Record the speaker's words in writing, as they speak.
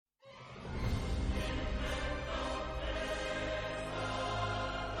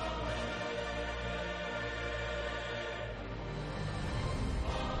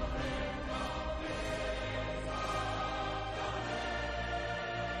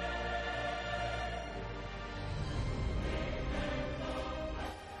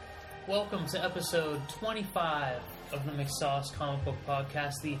Welcome to episode 25 of the McSauce Comic Book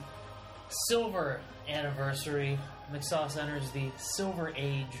Podcast, the silver anniversary. McSauce enters the silver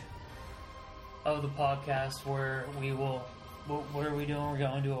age of the podcast, where we will... What are we doing? We're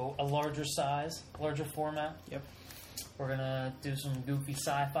going to a larger size, larger format. Yep. We're going to do some goofy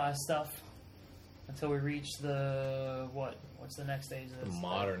sci-fi stuff until we reach the... What's the next stage? The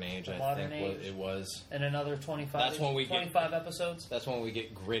modern age, I think it was. And another 25, That's when we 25 episodes. That's when we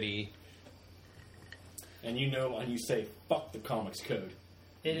get gritty. And you know, and you say, fuck the comics code.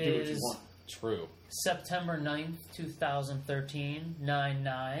 It Do what you is want. True. September 9th, 2013,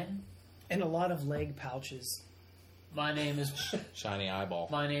 9/9. And a lot of leg pouches. My name is Shiny eyeball.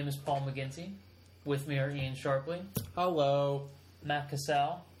 Paul McGinty. With me are Ian Sharpley, Hello. Matt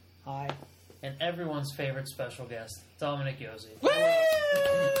Cassell, Hi. and everyone's favorite special guest, Dominic Yossi. Woo!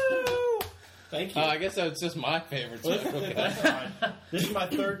 Thank you. I guess that's just my favorite. That's fine. This is my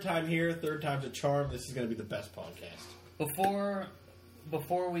third time here. Third time's a charm. This is going to be the best podcast.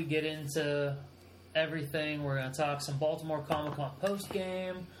 Before we get into everything, we're going to talk some Baltimore Comic-Con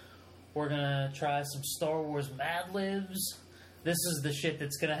post-game. We're going to try some Star Wars Mad Libs. This is the shit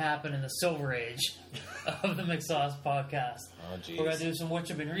that's going to happen in the Silver Age of the McSauce podcast. Oh, jeez. We're going to do some What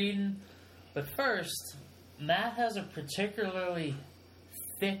You've Been Reading. But first, Matt has a particularly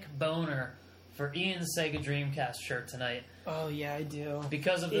thick boner for Ian's Sega Dreamcast shirt tonight Oh, yeah, I do.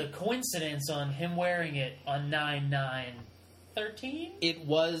 because of the coincidence on him wearing it on 9/9/13. It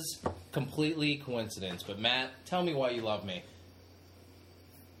was completely coincidence, but Matt, tell me why you love me.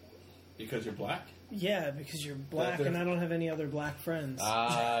 Because you're black? Yeah, because you're black and I don't have any other black friends.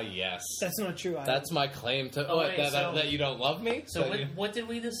 Ah, yes. That's not true. That's my claim to... Oh, wait, that you don't love me? So what did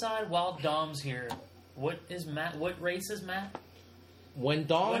we decide while Dom's here? What is Matt? What race is Matt? When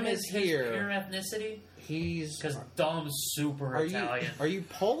Dom What is his pure here, ethnicity? he's... Because Dom's super Italian. Are you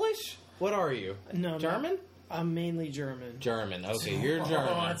Polish? What are you? No, German? I'm mainly German. German. Okay, you're German.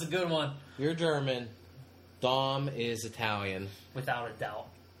 Oh, that's a good one. You're German. Dom is Italian. Without a doubt.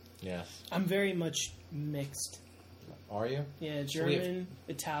 Yes. I'm very much mixed. Are you? Yeah, German,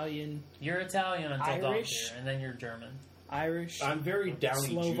 Italian, You're Italian until Dom's Irish. here, and then you're German. Irish, I'm very Downey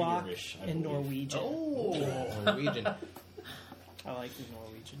Slovak, Jr.-ish, I and believe. Norwegian. Oh. Norwegian. I like the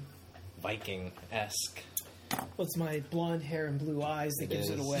Norwegian. Viking-esque. Well, it's my blonde hair and blue eyes that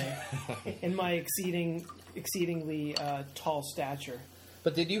gives it is. away. And my exceedingly tall stature.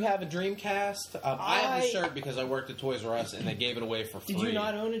 But did you have a Dreamcast? I have the I- shirt because I worked at Toys R Us and they gave it away for free. Did you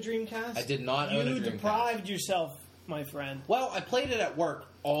not own a Dreamcast? I did not own a You Dreamcast. deprived yourself, my friend. Well, I played it at work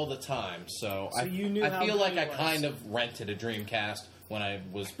all the time, so you knew I how feel good like it I was. kind of rented a Dreamcast when I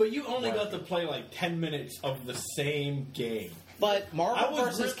was... But you only got to working. play like 10 minutes of the same game. But I Marvel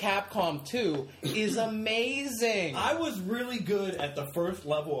was vs. Capcom 2 is amazing! I was really good at the first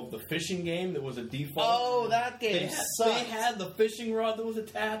level of the fishing game that was a default. Oh, that game They had the fishing rod that was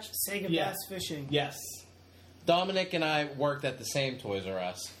attached. Sega Yeah. Bass Fishing. Yes. Dominic and I worked at the same Toys R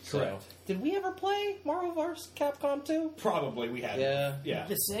Us. So. Correct. Did we ever play Marvel vs. Capcom 2? Probably we had. Yeah. Yeah.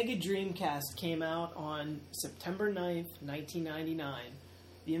 The Sega Dreamcast came out on September 9th, 1999.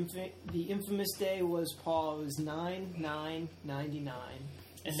 The infamous day was, Paul, it was 9/9/99.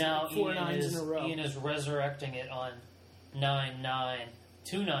 And now Four nines in a row. Ian is resurrecting it on 9/9,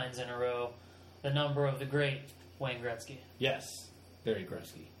 2 nines in a row, the number of the great Wayne Gretzky. Yes. Very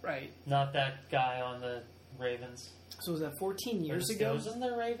Gretzky. Right. Not that guy on the Ravens. So was that 14 years ago? Wasn't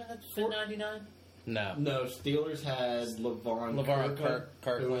there a Raven at 99? No. No, Steelers had LeVar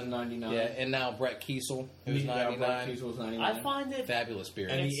Kirkland, who was 99. Yeah, and now Brett Kiesel, who's Yeah, 99. Brett Kiesel was 99. I find it... Fabulous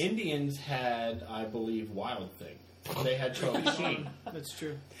period. And the Indians had, I believe, Wild Thing. They had Charlie Sheen. That's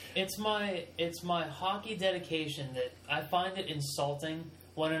true. It's my hockey dedication that I find it insulting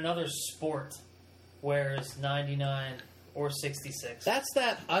when another sport wears 99 or 66. That's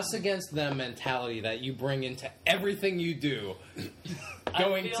that us against them mentality that you bring into everything you do.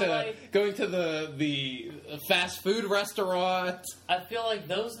 going to the fast food restaurant. I feel like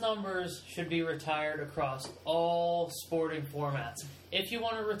those numbers should be retired across all sporting formats. If you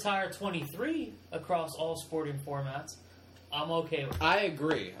want to retire 23 across all sporting formats, I'm okay with it. I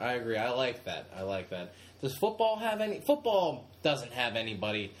agree. I like that. Does football have any? Football doesn't have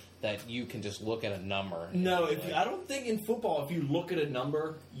anybody that you can just look at a number. No, I don't think in football, if you look at a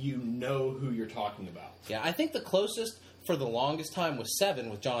number, you know who you're talking about. Yeah, I think the closest for the longest time was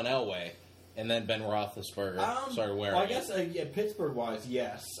 7 with John Elway, and then Ben Roethlisberger started wearing well, I guess, Pittsburgh-wise,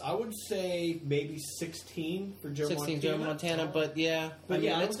 yes. I would say maybe 16 for Joe 16 Montana. Joe Montana, but yeah. But I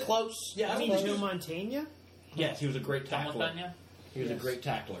mean, it's close. Yeah, I mean, Joe Montana Yes, he was a great Tom tackler. Montana? He was a great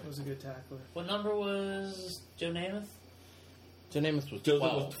tackler. was a good tackler. What number was Joe Namath? Joe Namath was Joseph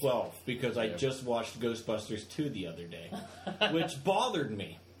 12. was 12 because I Yeah. just watched Ghostbusters 2 the other day, which bothered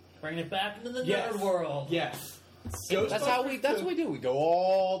me. Bring it back into the Yes. nerd world. Yes. That's what we do. We go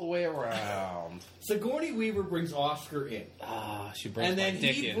all the way around. Sigourney Weaver brings Oscar in. She brings And then my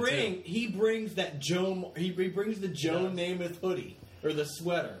dick in, too. he brings the Joe Namath hoodie or the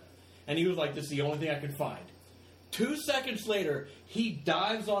sweater, and he was like, "This is the only thing I can find." 2 seconds later, he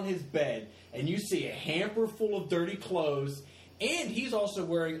dives on his bed, and you see a hamper full of dirty clothes, and he's also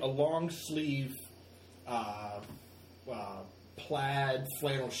wearing a long sleeve plaid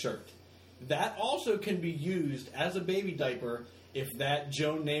flannel shirt. That also can be used as a baby diaper if that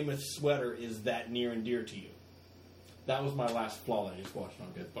Joe Namath sweater is that near and dear to you. That was my last flaw that I just watched on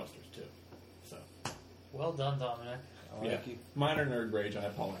Ghostbusters too. So, Well done, Dominic. I like you. minor nerd rage. I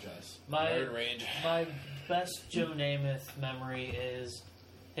apologize. Nerd rage. My best Joe Namath memory is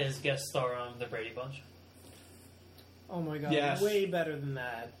his guest star on The Brady Bunch. Oh my god, Yes. way better than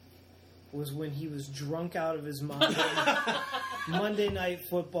that was when he was drunk out of his mind. Monday Night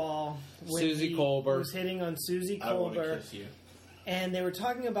Football. When Susie he Colbert. was hitting on Susie I want to Colbert. kiss you. And they were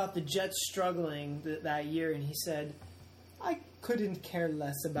talking about the Jets struggling that year, and he said, I couldn't care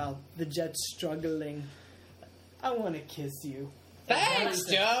less about the Jets struggling. I want to kiss you. Thanks,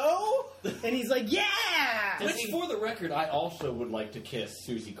 Joe! And he's like, yeah! Which, for the record, I also would like to kiss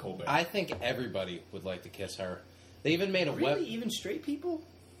Susie Colbert. I think everybody would like to kiss her. They even made a Really? Even straight people?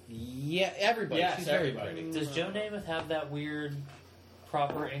 Yeah, everybody. Yes, She's everybody. very pretty. Does Joe Namath have that weird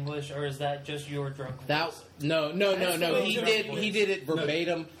proper English, or is that just your drunk That voice? no. Absolutely. He did it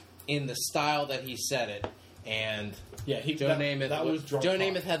verbatim in the style that he said it, and Yeah, Joe Namath. That was drunk Joe talk.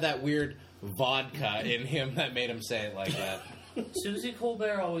 Namath had that weird vodka in him that made him say it like that. Susie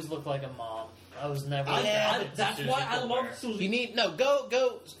Colbert always looked like a mom. I was never. That's Susie why I love Colbert. Susie. You need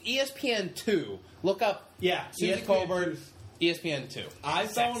go ESPN 2. Look up Yeah, Susie ESPN Colbert. ESPN 2. I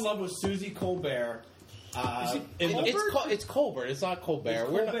fell in love with Susie Colbert. It's Colbert. It's not Colbert.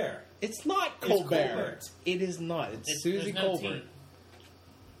 It's We're not- Colbert. It's not It's Colbert. Colbert. It is not. It's There's Susie no Colbert. T.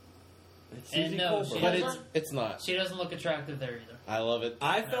 It's And Susie no, Colbert. she But doesn't- it's not. She doesn't look attractive there either. I love it.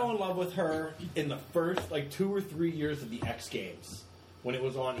 I fell in love with her in the first 2 or 3 years of the X Games when it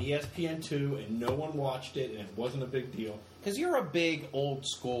was on ESPN2 and no one watched it and it wasn't a big deal. Because you're a big old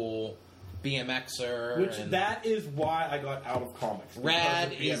school BMXer. Which and that is why I got out of comics. because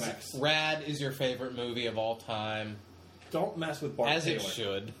Rad of is BMX. Rad is your favorite movie of all time, Don't mess with Bart as Taylor. it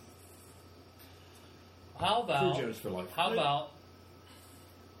should. How about Crew Jones for life. how about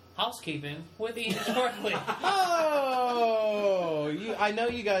housekeeping with Ian Shortley? Oh, I know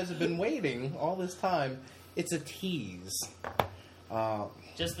you guys have been waiting all this time. It's a tease.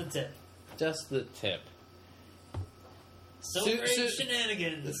 Just the tip. Just the tip. Silver Su- Age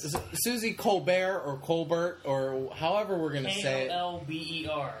shenanigans. Susie Colbert or Colbert or however we're going to say it.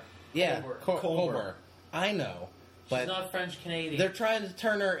 K-O-L-B-E-R. Yeah, Colbert. Colbert. I know, She's but not French Canadian. they're trying to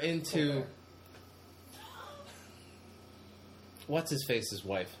turn her into Colbert. what's his face's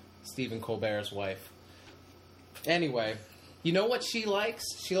wife, Stephen Colbert's wife. Anyway, you know what she likes?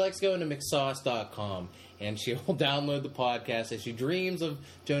 She likes going to McSauce.com, and she will download the podcast as she dreams of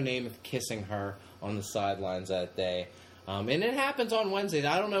Joe Namath kissing her on the sidelines that day. And it happens on Wednesdays.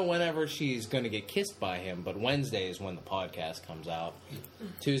 I don't know whenever she's going to get kissed by him, but Wednesday is when the podcast comes out.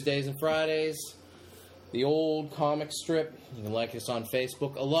 Tuesdays and Fridays, the old comic strip. You can like us on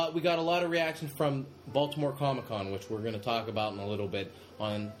Facebook. We got a lot of reaction from Baltimore Comic Con, which we're going to talk about in a little bit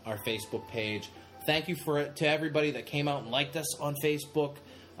on our Facebook page. Thank you to everybody that came out and liked us on Facebook.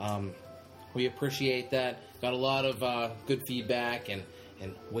 We appreciate that. Got a lot of good feedback and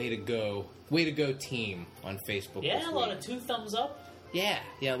way to go team on Facebook. Yeah, this a lot week. of 2 thumbs up. Yeah,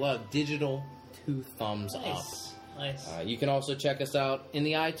 a lot of digital 2 thumbs up. Nice. Nice. You can also check us out in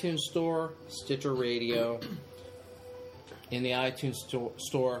the iTunes Store, Stitcher Radio. In the iTunes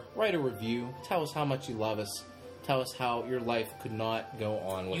Store, write a review. Tell us how much you love us. Tell us how your life could not go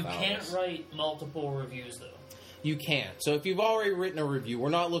on You without can't us. write multiple reviews, though. You can't. So if you've already written a review, we're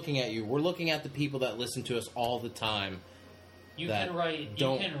not looking at you. We're looking at the people that listen to us all the time. You That can write. You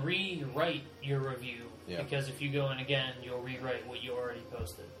don't- can rewrite your review Yeah. because if you go in again, you'll rewrite what you already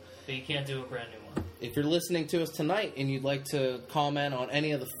posted. But you can't do a brand new one. If you're listening to us tonight and you'd like to comment on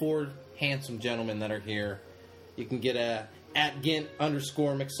any of the 4 handsome gentlemen that are here, you can get at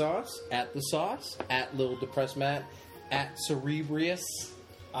Gint_McSauce, at The Sauce, at Little Depressed Matt, at Cerebrius.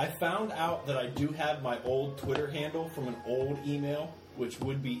 I found out that I do have my old Twitter handle from an old email, which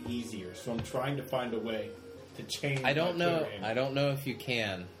would be easier. So I'm trying to find a way to change. I don't my know. Twitter handle. I don't know if you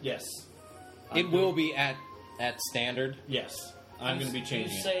can. Yes, It will be at standard. Yes, I'm going to be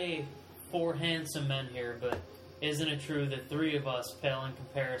changing You it. say 4 handsome men here, but Isn't it true that 3 of us pale in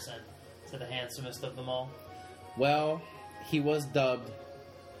comparison to the handsomest of them all? Well, he was dubbed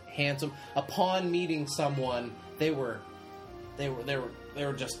handsome. Upon meeting someone, they were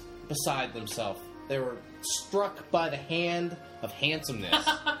just beside themselves. They were struck by the hand of handsomeness.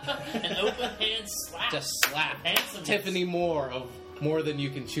 An open hand slap. Just slap Handsomeness. Tiffany Moore of More Than You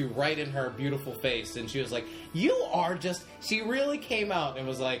Can Chew right in her beautiful face, and she was like, "You are just." She really came out and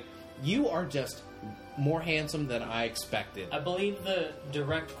was like, "You are just more handsome than I expected." I believe the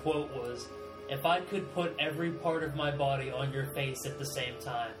direct quote was, "If I could put every part of my body on your face at the same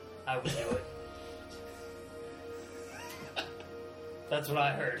time, I would do it." That's what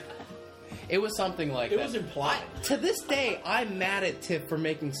I heard. It was something like It that. was implied. To this day, I'm mad at Tiff for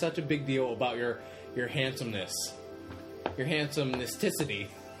making such a big deal about your handsomeness, your handsomenessticity.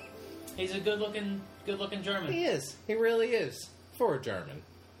 He's a good-looking German. He is. He really is for a German.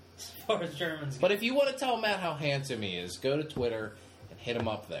 As far as Germans go. But if you want to tell Matt how handsome he is, go to Twitter and hit him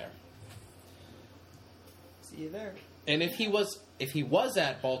up there. See you there. And if he was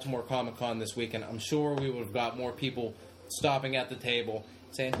at Baltimore Comic Con this weekend, I'm sure we would have got more people stopping at the table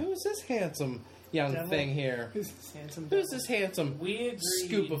saying, "Who is this handsome young Devil? thing here? Who's this handsome? Who's this handsome We agreed.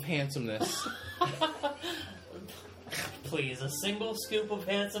 scoop of handsomeness?" Please, a single scoop of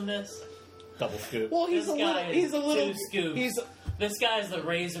handsomeness? Double scoop. Well, This guy is he's a little, 2 scoops. he's This guy's the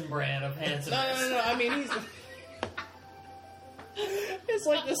Raisin Bran of handsomeness. no. I mean, he's. It's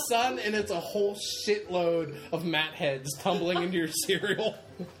like the sun, and it's a whole shitload of Matt heads tumbling into your cereal.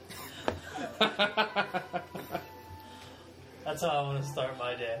 That's how I want to start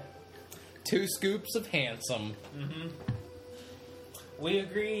my day. 2 scoops of handsome. We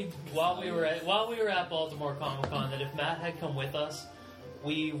agreed while we were at Baltimore Comic Con that if Matt had come with us,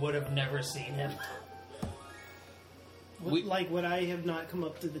 we would have never seen him. Would I have not come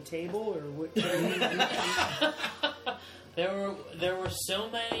up to the table, or what? There were so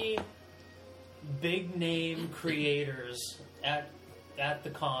many big name creators at the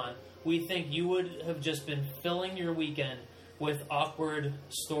con. We think you would have just been filling your weekend with awkward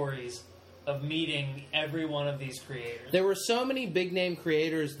stories of meeting every one of these creators. There were so many big name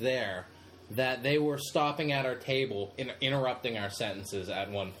creators there that they were stopping at our table and interrupting our sentences at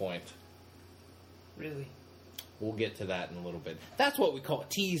one point. Really? We'll get to that in a little bit. That's what we call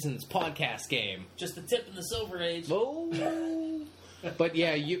Teasin's podcast game. Just a tip in the Silver Age. Oh. But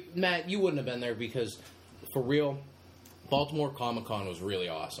yeah, Matt, you wouldn't have been there because, for real, Baltimore Comic Con was really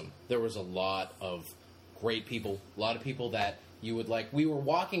awesome. There was a lot of great people, a lot of people that you would like. We were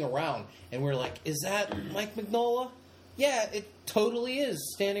walking around and we were like, "Is that Mike Mignola?" Yeah, it totally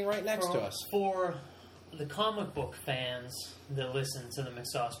is, standing right next to us. For the comic book fans that listen to the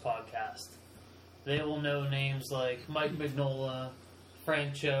McSauce podcast, they will know names like Mike Mignola,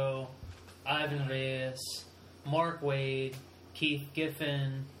 Frank Cho, Ivan Reyes, Mark Wade, Keith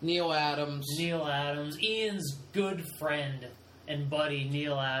Giffen, Neil Adams. Ian's good friend and buddy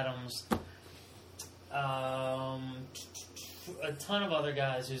Neil Adams, a ton of other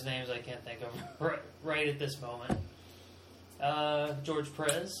guys whose names I can't think of right at this moment. George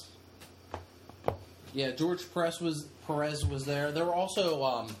Perez. Yeah, George Perez was there. There were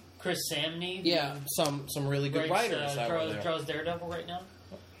also Chris Samney. some really good writers that were there. Charles Daredevil right now.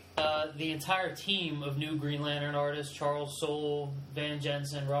 The entire team of new Green Lantern artists, Charles Soule, Van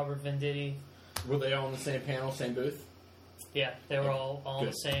Jensen, Robert Venditti. Were they all in the same panel, same booth? Yeah, they were all in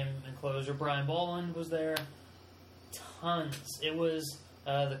the Good. same enclosure. Brian Boland was there. Tons. It was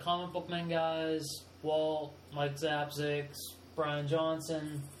the comic book men guys, Walt, Mike Zapsik, Brian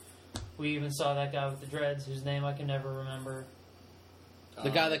Johnson. We even saw that guy with the dreads, whose name I can never remember. The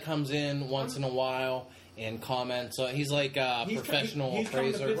guy that comes in once in a while and comments. He's like a professional he's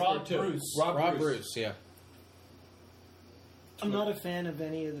coming to appraiser. Pittsburgh, Rob too. Bruce. Rob Bruce, Bruce. yeah. I'm not a fan of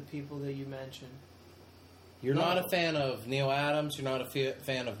any of the people that you mentioned. You're No. not a fan of Neil Adams. You're not a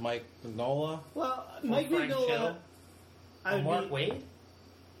fan of Mike Mignola. Well, Mike Frank Mignola. Cho. I would Mark be- Wade?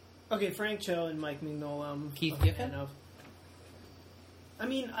 Okay, Frank Cho and Mike Mignola. I'm Keith a fan Giffen? of. I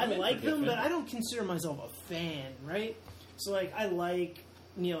mean, I I'm in like for them, Giffen. but I don't consider myself a fan, right? So, like, I like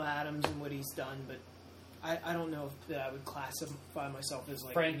Neil Adams and what he's done, but I don't know if I would classify myself as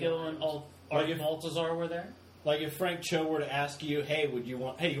like Frank Neil Gill and Adams. Art Like if- Baltazar were there? Like if Frank Cho were to ask you, "Hey, you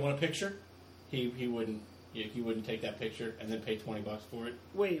want a picture?" He wouldn't. He wouldn't take that picture and then pay $20 for it.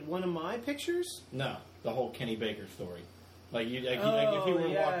 Wait, one of my pictures? No, the whole Kenny Baker story. Like if he Oh, were to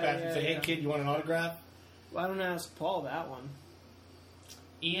yeah, walk past and say, yeah, "Hey, yeah. kid, you want an autograph?" Well, I don't ask Paul that one.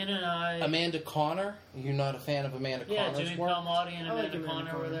 Ian and I... Amanda Connor. You're not a fan of Amanda yeah, Connor's Jimmy work? Palmiotti and I like Amanda Amanda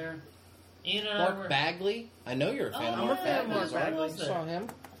Connor were Connor. there. Ian and I Mark were... Bagley. I know you're a fan Oh, of I'm Mark a fan of Bagley's Mark art. Bagley. I saw him.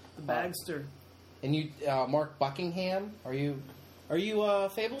 The Bagster. And you, Mark Buckingham, are you a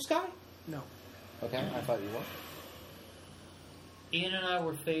Fables guy? No. Okay, I thought you were. Ian and I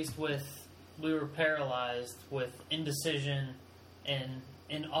were we were paralyzed with indecision and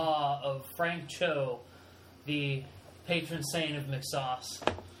in awe of Frank Cho, the patron saint of McSauce.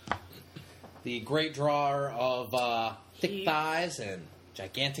 The great drawer of thick thighs and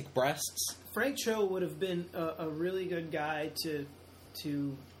gigantic breasts. Frank Cho would have been a really good guy to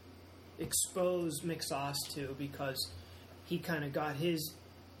expose McSauce to, because he kind of got his...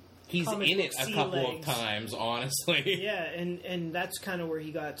 He's comic in it book a couple sea of legs. times, honestly. Yeah, and that's kind of where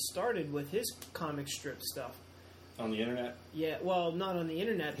he got started with his comic strip stuff. On the internet? Yeah, well, not on the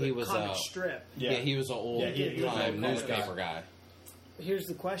internet, but He was, comic strip. Yeah, he was an old Yeah, he was time an old newspaper guy. Here's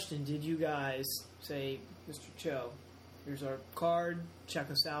the question. Did you guys say, Mr. Cho, here's our card, check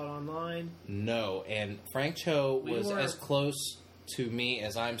us out online? No, and Frank Cho We was were- as close to me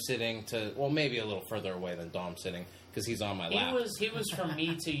as I'm sitting to, well, maybe a little further away than Dom's sitting, because he's on my lap. He was from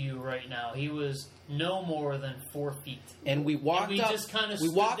me to you right now. He was no more than 4 feet. And we walked And we up. just kind of we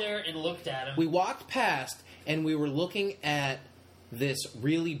stood walked, there and looked at him. We walked past, and we were looking at this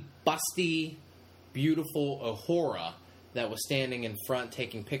really busty, beautiful Uhura that was standing in front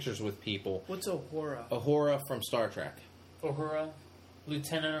taking pictures with people. What's Uhura? Uhura from Star Trek. Uhura,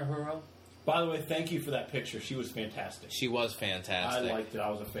 Lieutenant Uhura. By the way, thank you for that picture. She was fantastic. She was I fantastic. liked it. I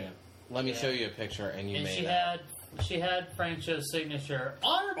was a fan. Let me Yeah. show you a picture, and you And may she know. had Frank Cho's signature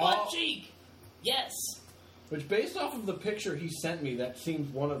on her Oh. butt cheek. Yes. Which, based off of the picture he sent me, that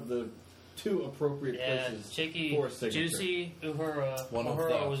seems one of the two appropriate Yeah, places cheeky, for a signature. juicy Uhura. One of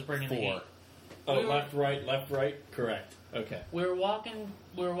Uhura the was bringing the heat. 4. Oh, we were- left, right. Correct. Okay. We were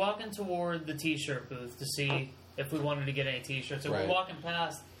walking toward the T-shirt booth to see if we wanted to get any T-shirts. And Right. we're walking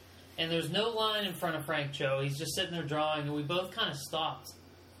past, and there's no line in front of Frank Cho. He's just sitting there drawing, and we both kind of stopped.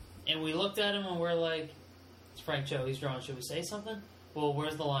 And we looked at him, and we're like, it's Frank Cho. He's drawing. Should we say something? Well,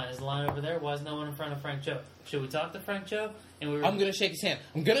 where's the line? Is the line over there? Why is no one in front of Frank Cho? Should we talk to Frank Cho? And we were. I'm going to shake his hand.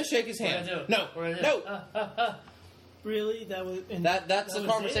 I'm going to shake his We're hand. gonna do it. No, We're gonna do no. it. Really? That was... And That's that the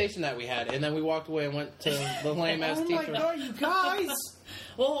was conversation that we had, and then we walked away and went to the lame ass Oh my teacher. god, you guys!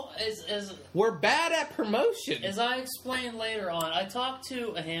 Well, as We're bad at promotion. As I explained later on, I talked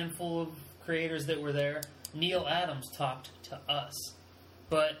to a handful of creators that were there. Neil Adams talked to us.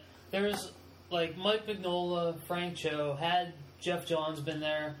 But there's, like, Mike Mignola, Frank Cho, had Jeff Johns been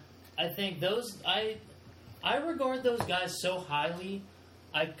there. I think those... I regard those guys so highly,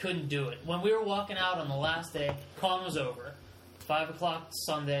 I couldn't do it. When we were walking out on the last day, con was over. 5 o'clock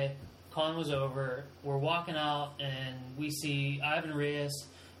Sunday, con was over. We're walking out, and we see Ivan Reyes,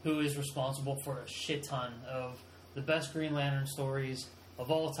 who is responsible for a shit ton of the best Green Lantern stories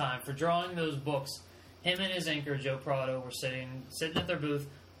of all time, for drawing those books. Him and his inker, Joe Prado, were sitting at their booth.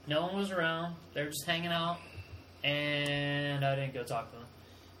 No one was around. They were just hanging out, and I didn't go talk to them.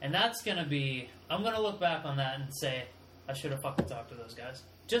 And that's going to be... I'm going to look back on that and say, I should have fucking talked to those guys.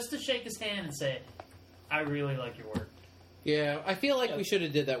 Just to shake his hand and say, I really like your work. Yeah, I feel like we should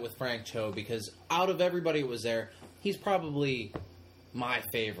have did that with Frank Cho, because out of everybody who was there, he's probably my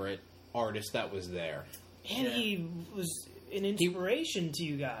favorite artist that was there. And he was an inspiration to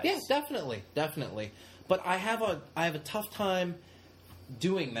you guys. Yeah, definitely. But I have a tough time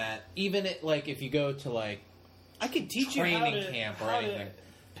doing that. Even if you go to I could teach you how training to, camp or how anything. to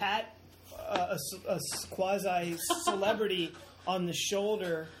pat a quasi-celebrity on the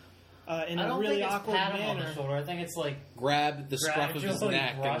shoulder in I a don't really think it's awkward pat him on manner. the shoulder. I think it's like grab the scruff of his gradually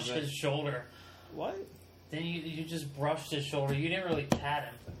neck and brush his shoulder. What? Then you just brushed his shoulder. You didn't really pat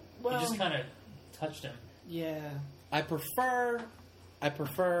him. Well, You just kind of touched him. yeah. I prefer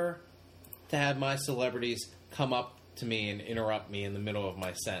to have my celebrities come up to me and interrupt me in the middle of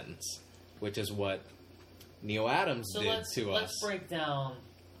my sentence, which is what Neil Adams So did let's to us. break down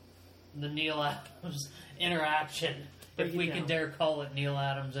the Neil Adams interaction, Break if it we down. can dare call it Neil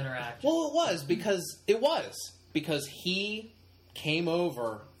Adams interaction. Well, it was because he came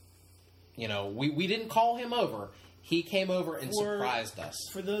over. You know, we didn't call him over. He came over and surprised us.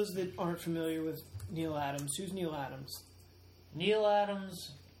 For those that aren't familiar with Neil Adams, who's Neil Adams? Neil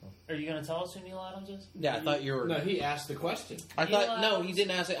Adams. Are you going to tell us who Neil Adams is? Yeah, I thought you were. No, he asked the question. I Neil thought no, Adams- he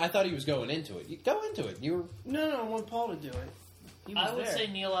didn't ask it. I thought he was going into it. You go into it. You were. No, I want Paul to do it. He was I would there. say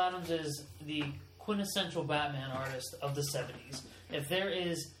Neil Adams is the quintessential Batman artist of the 70s. If there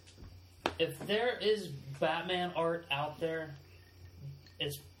is Batman art out there,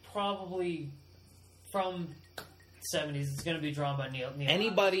 it's probably from 70s. It's going to be drawn by Neil Adams.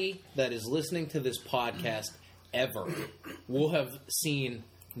 Anybody that is listening to this podcast ever will have seen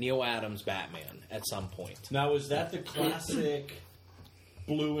Neil Adams' Batman at some point. Now, is that the classic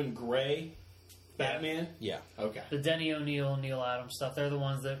blue and gray Batman? Yeah. Okay. The Denny O'Neil and Neil Adams stuff. They're the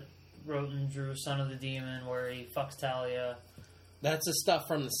ones that wrote and drew Son of the Demon, where he fucks Talia. That's the stuff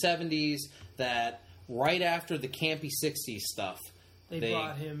from the 70s that right after the campy 60s stuff, They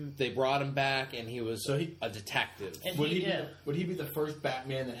brought him. They brought him back, and he was So he- a detective. And Would he he be the first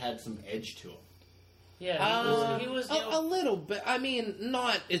Batman that had some edge to him? Yeah, he was you know, a little bit. I mean,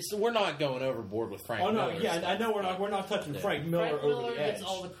 not. We're not going overboard with Frank. Oh no, Miller yeah, stuff. I know we're not touching Frank Miller Frank over Miller the edge. gets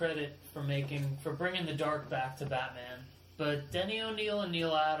all the credit for bringing the dark back to Batman. But Denny O'Neil and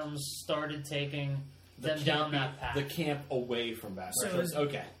Neil Adams started taking them down that path. The camp away from Batman. So is-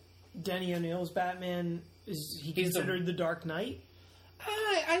 okay. Denny O'Neil's Batman, is he He's considered the Dark Knight?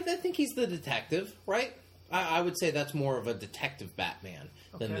 I think he's the detective, right? I would say that's more of a detective Batman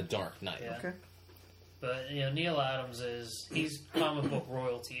than Okay. the Dark Knight. Yeah. Okay. But Neil Adams he's comic book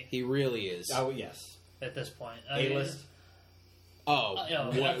royalty He really is. Oh yes. at this point. I mean, A-list. Oh,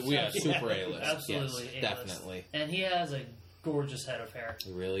 we are absolutely. super A-list. Absolutely, Yes, A-list. definitely. And he has a gorgeous head of hair.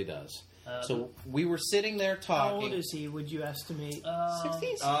 He really does. Uh, So we were sitting there How old talking. is he, would you estimate?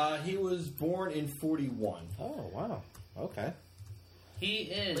 60s? He was born in 41. Oh, wow. Okay. He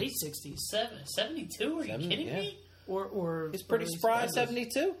is Late 60s. 72? Are you 70, kidding yeah. me? Or He's pretty early spry, 70s.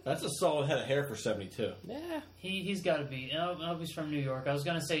 72? That's a solid head of hair for 72. Yeah. He's got to be. He's from New York. I was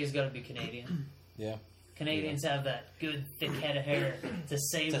going to say he's got to be Canadian. Yeah. Canadians have that good thick head of hair to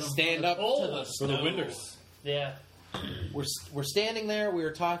save To them stand from the up to cold. the For the snow. winters. Yeah. We're standing there. We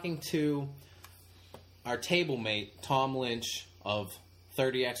were talking to our table mate, Tom Lynch of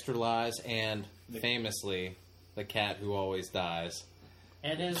 30 Extra Lies and famously The Cat Who Always Dies.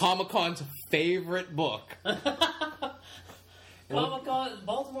 And his Comic-Con's favorite book. Baltimore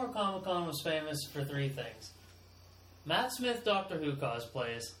Comic Con was famous for three things: Matt Smith Doctor Who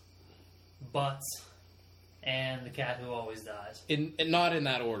cosplays, butts, and the Cat Who Always Dies. Not in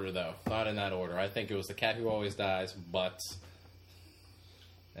that order, though. Not in that order. I think it was The Cat Who Always Dies, Butts,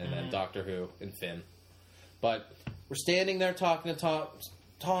 and then Doctor Who and Finn. But we're standing there talking to Tom.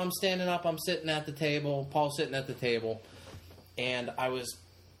 Tom's standing up. I'm sitting at the table. Paul's sitting at the table. And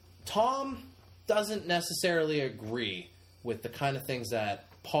Tom doesn't necessarily agree with the kind of things that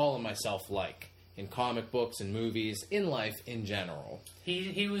Paul and myself like in comic books and movies, in life in general.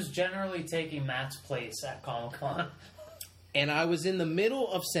 He was generally taking Matt's place at Comic Con. And I was in the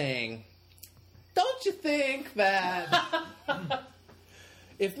middle of saying, don't you think that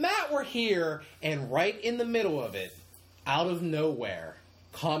if Matt were here and right in the middle of it, out of nowhere,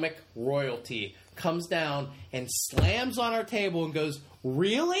 comic royalty comes down and slams on our table and goes,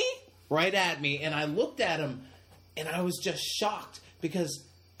 really? Right at me. And I looked at him and I was just shocked because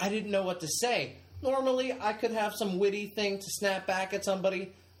I didn't know what to say. Normally, I could have some witty thing to snap back at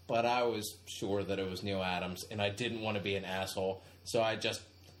somebody, but I was sure that it was Neil Adams, and I didn't want to be an asshole, so I just,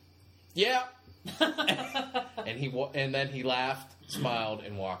 yeah. and then he laughed, smiled,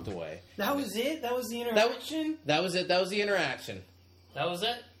 and walked away. That was it? That was the interaction? That was it. That was the interaction. That was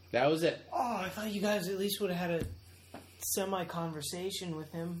it. That was it. Oh, I thought you guys at least would have had a semi-conversation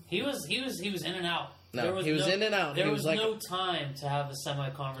with him. He was in and out. No, he was in and out. There He was was like no time to have a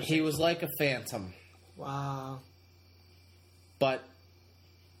semi-conversation. He was like a phantom, Wow. but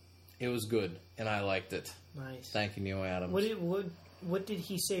it was good, and I liked it. Nice. Thank you, Neil Adams. What did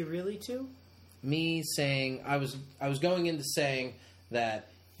he say really to? Me saying I was going into saying that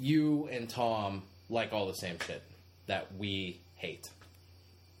you and Tom like all the same shit that we hate.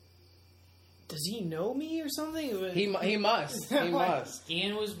 Does he know me or something? He must. He must.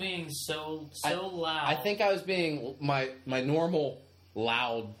 Ian was being so loud. I think I was being my normal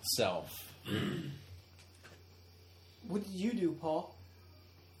loud self. What did you do, Paul?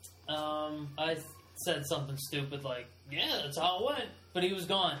 I said something stupid like, "Yeah, that's how it went," but he was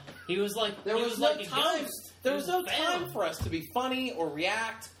gone. He was like, There he was like no a time. ghost. There He was no a phantom. time for us to be funny or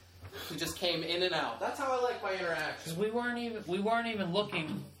react. We just came in and out. That's how I like my interactions. Because we weren't even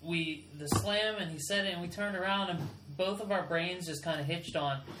looking. The slam and he said it, and we turned around and both of our brains just kind of hitched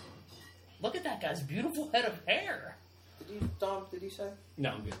on. Look at that guy's beautiful head of hair. Dom? Did you say?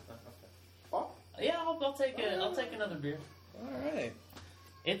 No, I'm good. Oh, Yeah, I'll take another beer. all right.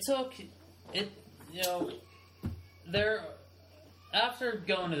 After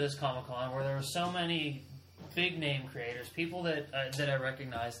going to this Comic Con where there were so many big name creators, people that I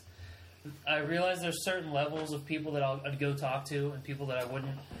recognized, I realized there's certain levels of people that I'd go talk to and people that I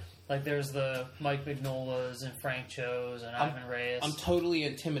wouldn't. Like there's the Mike Mignola's and Frank Cho's and Ivan Reyes. I'm totally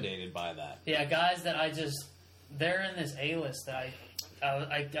intimidated by that. Yeah, guys that they're in this A-list that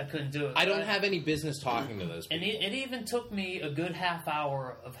I couldn't do it. I don't have any business talking to those And people. it even took me a good half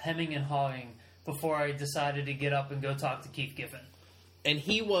hour of hemming and hawing before I decided to get up and go talk to Keith Giffen. And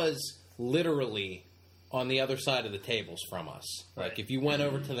he was literally on the other side of the tables from us. Like, Right. if you went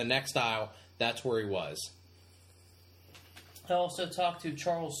over to the next aisle, that's where he was. I also talked to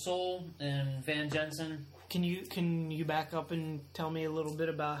Charles Soule and Van Jensen. Can you back up and tell me a little bit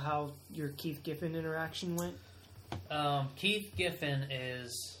about how your Keith Giffen interaction went? Keith Giffen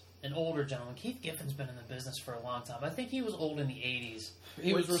is an older gentleman. Keith Giffen's been in the business for a long time. I think he was old in the 80s.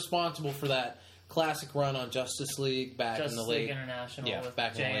 He was responsible for that classic run on Justice League back in Justice the League late... International yeah, with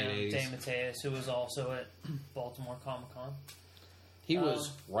back in the JM, late 80s. Dave Mateus, who was also at Baltimore Comic Con. He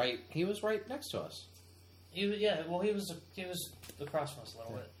was right next to us. He was across from us a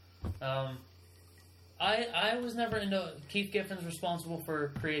little bit. I was never into... Keith Giffen's responsible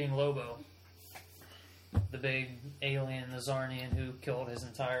for creating Lobo, the big alien, the Zarnian, who killed his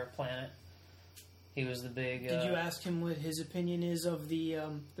entire planet. He was the big... Did you ask him what his opinion is of the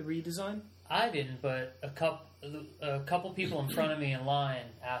redesign? I didn't, but a couple people in front of me in line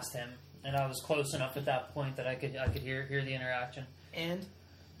asked him, and I was close enough at that point that I could hear the interaction. And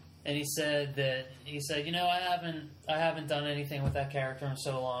he said, you know, I haven't done anything with that character in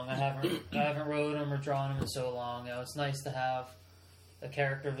so long. I haven't wrote him or drawn him in so long. You know, it's nice to have a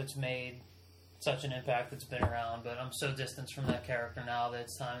character that's made such an impact that's been around, but I'm so distanced from that character now that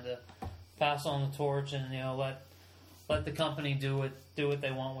it's time to pass on the torch and, you know, let the company do what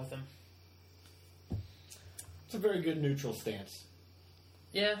they want with him. It's a very good neutral stance.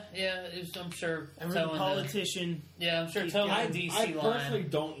 Yeah, I'm sure. every towing politician. I'm sure towing I the DC personally line.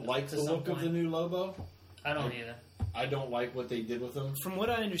 don't like to the some look of point. the new Lobo. I don't either. I don't like what they did with him. From what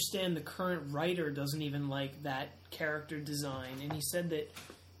I understand, the current writer doesn't even like that character design, and he said that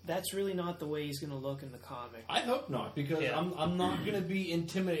that's really not the way he's going to look in the comic. I hope not, because Yeah. I'm not going to be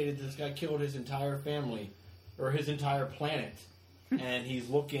intimidated that this guy killed his entire family or his entire planet, and he's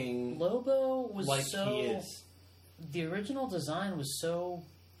looking Lobo was like so. he is. The original design was so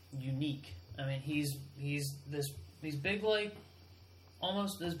unique. I mean, he's big, like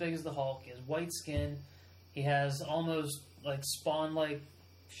almost as big as the Hulk. He has white skin. He has almost like Spawn-like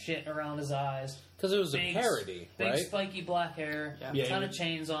shit around his eyes. Because it was Big- a parody, Big right? spiky black hair. Yeah. Yeah, a ton he- of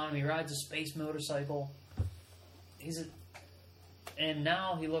chains on him. He rides a space motorcycle. And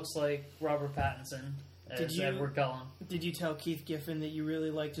now he looks like Robert Pattinson as Edward Cullen. Did you tell Keith Giffen that you really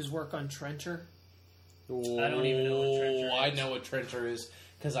liked his work on Trencher? I don't even know what Trencher is. I know what Trencher is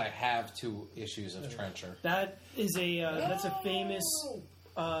because I have 2 issues of Trencher. That is that's a famous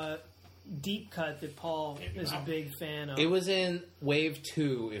deep cut that Paul is a big fan of. It was in Wave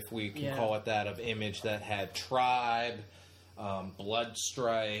 2, if we can Yeah. call it that, of Image that had Tribe,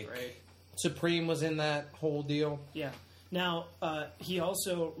 Bloodstrike. Right. Supreme was in that whole deal. Yeah. Now he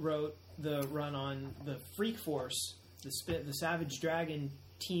also wrote the run on the Freak Force, the Savage Dragon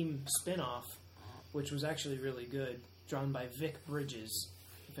team spinoff, which was actually really good, drawn by Vic Bridges,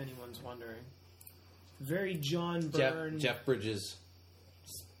 if anyone's wondering. Very John Byrne. Jeff Bridges'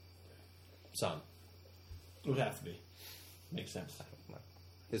 son. It would have to be. Makes sense.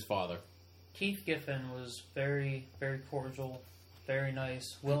 His father. Keith Giffen was very, very cordial, very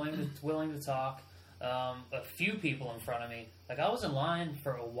nice, willing to talk. A few people in front of me, like I was in line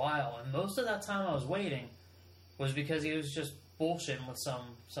for a while, and most of that time I was waiting was because he was just bullshitting with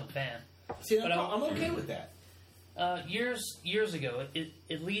some fan. See, But I'm okay with that. Years ago,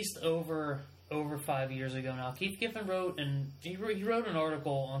 at least over 5 years ago now, Keith Giffen wrote he wrote an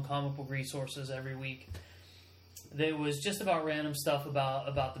article on Comic Book Resources every week. That was just about random stuff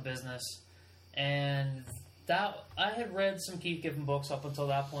about the business, and that I had read some Keith Giffen books up until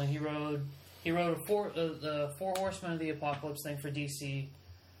that point. He wrote the Four Horsemen of the Apocalypse thing for DC.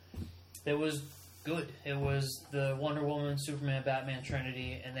 That was good. It was the Wonder Woman, Superman, Batman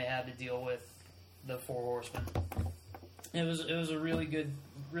Trinity, and they had to deal with the Four Horsemen. It was a really good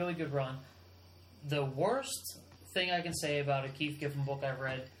run. The worst thing I can say about a Keith Giffen book I've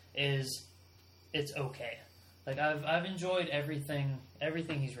read is it's okay. Like I've enjoyed everything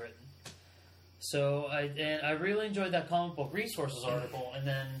he's written. So I really enjoyed that Comic Book Resources article, and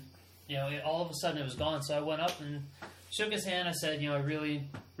then all of a sudden it was gone. So I went up and shook his hand. I said, I really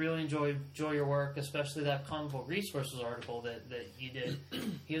enjoy your work, especially that Comic Book Resources article that you did.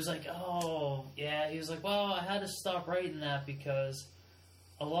 He was like, oh yeah. He was like, well, I had to stop writing that because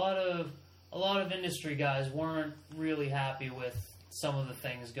a lot of industry guys weren't really happy with some of the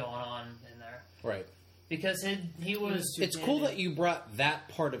things going on in there. Right. Because he was... It's cool that you brought that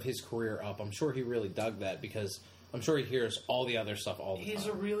part of his career up. I'm sure he really dug that because I'm sure he hears all the other stuff all the time. He's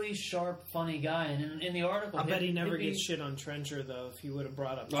a really sharp, funny guy, and in the article... I bet he never gets shit on Trencher, though, if he would have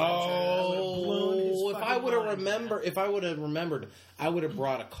brought up Trencher. Oh, if I would have remembered, I would have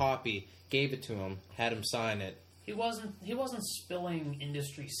brought a copy, gave it to him, had him sign it, he wasn't spilling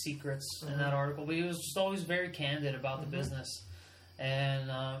industry secrets in that article, but he was just always very candid about the business, and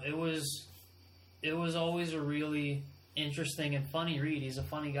it was always a really interesting and funny read. He's a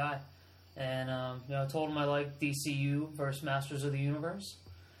funny guy, and I told him I liked DCU versus Masters of the Universe.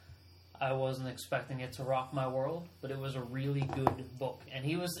 I wasn't expecting it to rock my world, but it was a really good book. And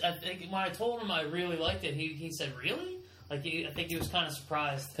he was, I think, when I told him I really liked it, he said, "Really?" Like, I think he was kind of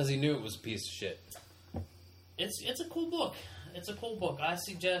surprised. Because he knew it was a piece of shit. It's a cool book. It's a cool book. I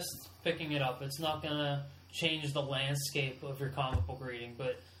suggest picking it up. It's not going to change the landscape of your comic book reading,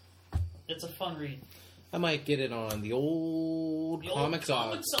 but it's a fun read. I might get it on the old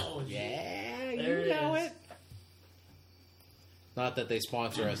Comixology. Yeah, There you know is. it. Not that they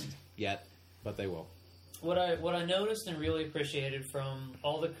sponsor us yet, but they will. What I noticed and really appreciated from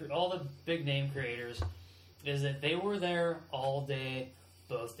all the big name creators is that they were there all day,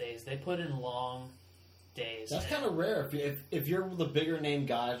 both days. They put in long days. That's kind of rare. If you're the bigger name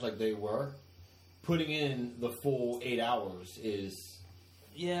guys like they were, putting in the full 8 hours is...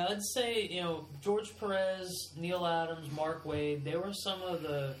 Yeah, I'd say, George Perez, Neil Adams, Mark Waid, they were some of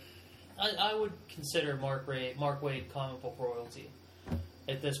the... I would consider Mark Waid comic book royalty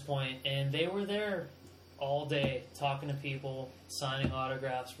at this point, and they were there all day talking to people, signing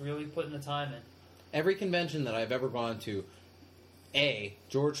autographs, really putting the time in. Every convention that I've ever gone to, A,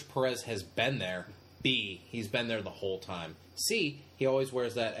 George Perez has been there. B, he's been there the whole time. C, he always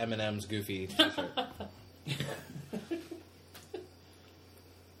wears that M&M's Goofy t-shirt.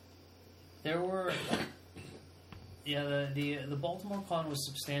 There were... Yeah, the Baltimore Con was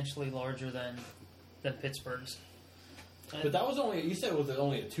substantially larger than Pittsburgh's. But that was only... You said it was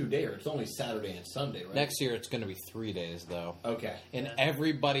only a 2-dayer. It's only Saturday and Sunday, right? Next year, it's going to be 3 days, though. Okay. And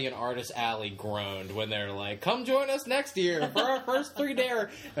everybody in Artist Alley groaned when they're like, "Come join us next year for our first 3-dayer."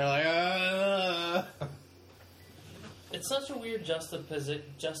 They're like, It's such a weird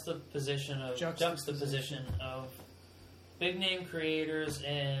juxtaposition of big name creators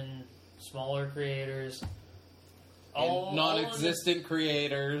and smaller creators, and non-existent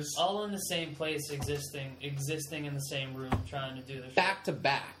creators. all in the same place, existing in the same room, trying to do their Back to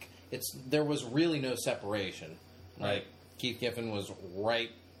back. There was really no separation. Right. Like, Keith Giffen was right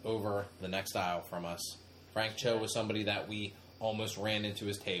over the next aisle from us. Frank Cho was somebody that we almost ran into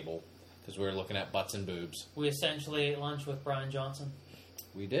his table because we were looking at butts and boobs. We essentially ate lunch with Brian Johnson,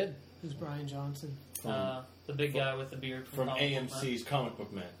 We did. Who's Brian Johnson? the big guy with the beard From Comic Book Man. AMC's Comic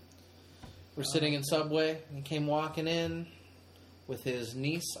Book Man. We're sitting in Subway, and he came walking in with his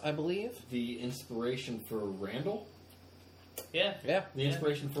niece, I believe. The inspiration for Randall? Yeah. Yeah. The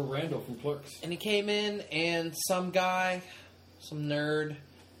inspiration for Randall from Clerks. And he came in, and some guy, some nerd,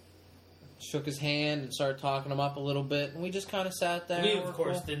 shook his hand and started talking him up a little bit, and we just kind of sat there. We, of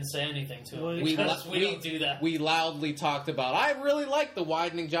course, didn't say anything to him Well, because we don't do that. We loudly talked about, I really like the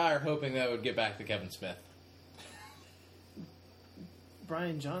widening gyre, hoping that would get back to Kevin Smith.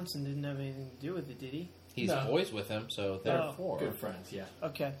 Brian Johnson didn't have anything to do with it, did he? He's No. always with him, so therefore. Good friends, yeah.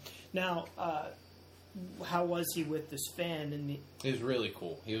 Okay. Now, how was he with this fan? And He was really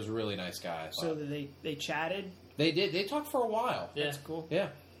cool. He was a really nice guy. so they chatted. They did. They talked for a while. Yeah. That's cool. Yeah.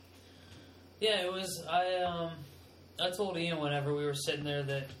 Yeah, it was. I told Ian whenever we were sitting there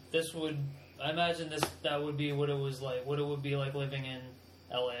that this would. I imagine that would be what it was like. What it would be like living in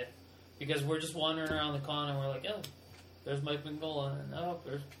L.A. Because we're just wandering around the con and we're like, oh, there's Mike Mignola, and oh,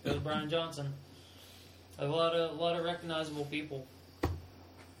 there's Brian Johnson. A lot of recognizable people.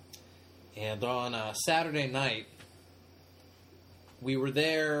 And on Saturday night, we were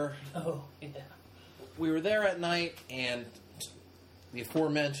there. Oh yeah. We were there at night, and the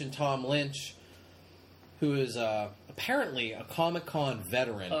aforementioned Tom Lynch, who is apparently a Comic-Con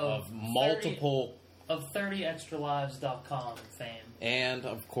veteran of multiple... Of 30extralives.com fame. And,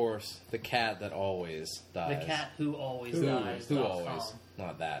 of course, the cat that always dies. The cat who always Who dies. always.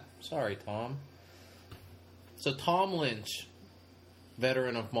 Not that. Sorry, Tom. So Tom Lynch,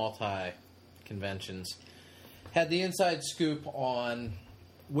 veteran of multi-conventions, had the inside scoop on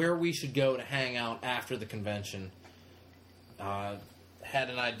where we should go to hang out after the convention. Had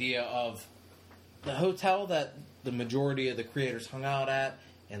an idea of the hotel that the majority of the creators hung out at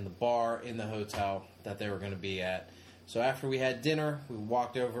and the bar in the hotel that they were going to be at. So after we had dinner, we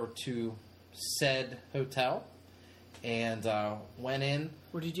walked over to said hotel and went in.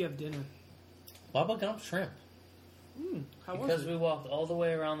 Where did you have dinner? Bubba Gump Shrimp. How was Because it? we walked all the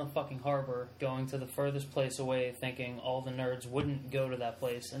way around the fucking harbor, going to the furthest place away, thinking all the nerds wouldn't go to that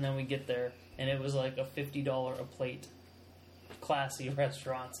place, and then we get there, and it was like a $50 a plate, classy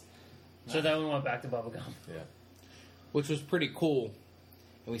restaurant. So then we went back to Bubba Gump. Yeah. Which was pretty cool.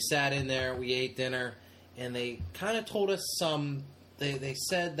 And we sat in there, we ate dinner, and they kind of told us some. They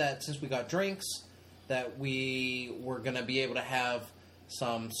said that since we got drinks, that we were going to be able to have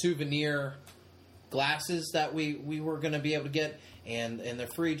some souvenir glasses that we were going to be able to get, and they're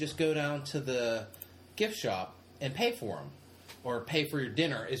free. Just go down to the gift shop and pay for them, or pay for your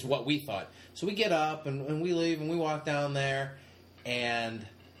dinner is what we thought. So we get up and we leave and we walk down there, and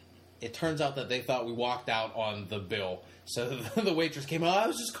it turns out that they thought we walked out on the bill. So the waitress came out. I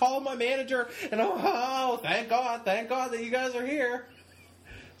was just calling my manager, and thank God that you guys are here.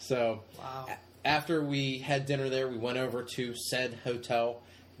 So Wow. after we had dinner there, we went over to said hotel,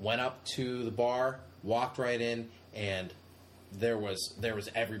 went up to the bar, walked right in, and there was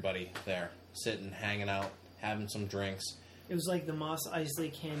everybody there, sitting, hanging out, having some drinks. It was like the Mos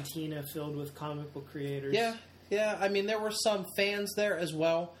Eisley Cantina filled with comic book creators. Yeah. I mean, there were some fans there as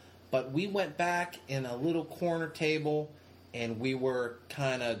well, but we went back in a little corner table, and we were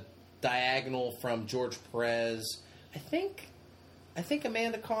kind of diagonal from George Perez. I think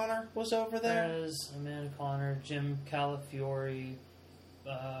Amanda Connor was over there. Perez, Amanda Connor, Jim Calafiore,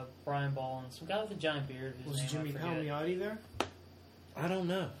 Brian Ball, and some guy with a giant beard. whose Was name Jimmy I forget. Palmiotti there? I don't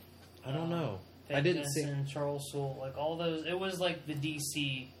know. I Fake didn't see. Jensen, Charles Soule, like all those. It was like the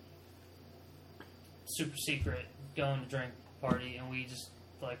DC super secret going to drink party, and we just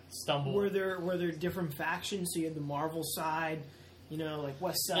like stumbled. Were there different factions? So you had the Marvel side, like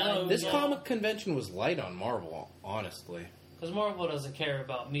West Side. No, This Yeah. comic convention was light on Marvel, honestly. Because Marvel doesn't care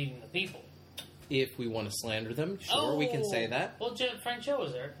about meeting the people. If we want to slander them, sure, we can say that. Well, Frank Cho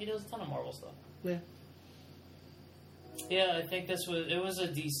was there. He does a ton of Marvel stuff. Yeah. Yeah, I think it was a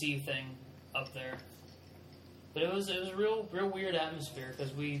DC thing up there, but it was a real weird atmosphere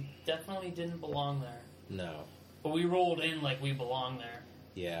because we definitely didn't belong there. No. But we rolled in like we belonged there.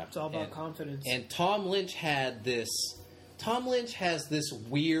 Yeah. It's all about confidence. And Tom Lynch has this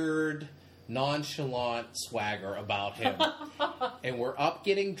weird, nonchalant swagger about him. And we're up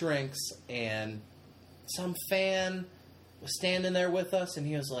getting drinks, and some fan was standing there with us, and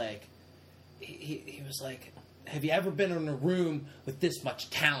he was like, he was like, have you ever been in a room with this much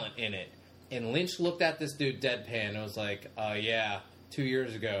talent in it? And Lynch looked at this dude deadpan and was like, yeah, 2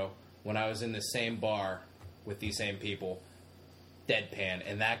 years ago when I was in the same bar with these same people. Deadpan.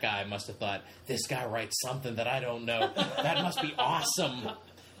 And that guy must have thought, this guy writes something that I don't know. That must be awesome.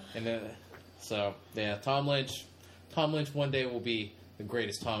 And so, yeah, Tom Lynch one day will be the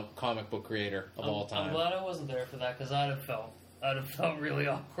greatest comic book creator of all time. I'm glad I wasn't there for that because I'd have felt really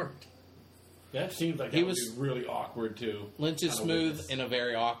awkward. That seems like He that would was- be really awkward too. Lynch is Kinda smooth witness. in a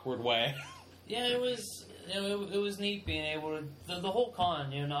very awkward way. Yeah, it was. It was neat being able to the whole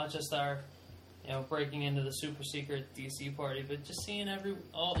con. Not just our, breaking into the super secret DC party, but just seeing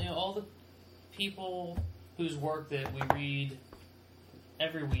all the people whose work that we read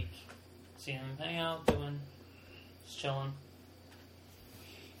every week, seeing them hang out, just chilling.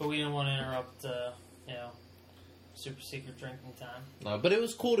 But we didn't want to interrupt, super secret drinking time. No, but it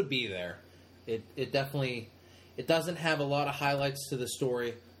was cool to be there. It definitely, it doesn't have a lot of highlights to the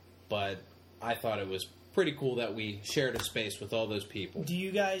story, but I thought it was pretty cool that we shared a space with all those people. Do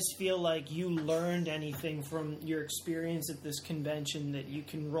you guys feel like you learned anything from your experience at this convention that you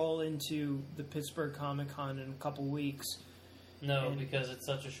can roll into the Pittsburgh Comic Con in a couple weeks? No, And- because it's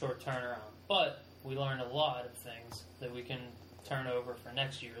such a short turnaround. But we learned a lot of things that we can turn over for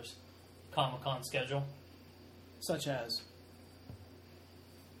next year's Comic-Con schedule. Such as?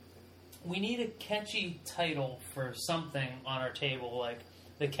 We need a catchy title for something on our table, like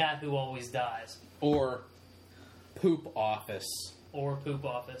The Cat Who Always Dies, Or Poop Office. or Poop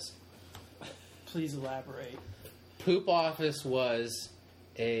Office. Please elaborate. Poop Office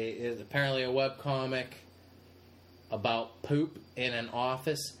is apparently a webcomic about poop in an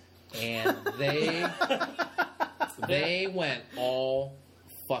office, and they went all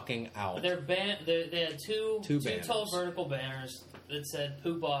fucking out. They had two banners. tall vertical banners that said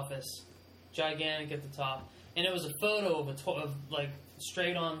Poop Office, gigantic at the top, and it was a photo of like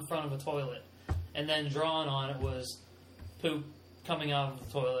straight on front of a toilet, and then drawn on it was poop coming out of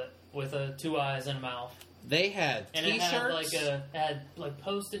the toilet with two eyes and a mouth. They had And T-shirts. it had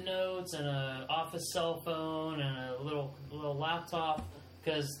Post-it notes and an office cell phone and a little laptop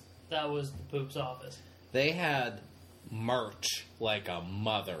because that was the Poop's office. They had merch like a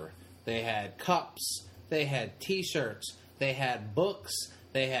mother. They had cups. They had T-shirts. They had books.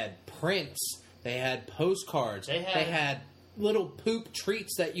 They had prints. They had postcards. They had little poop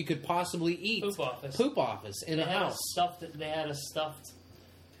treats that you could possibly eat. Poop Office. Poop Office in They the had house. They had a stuffed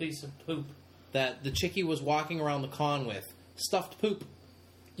piece of poop. That the chickie was walking around the con with. Stuffed poop.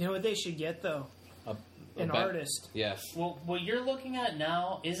 You know what they should get, though? A An bet- artist. Yes. Well, what you're looking at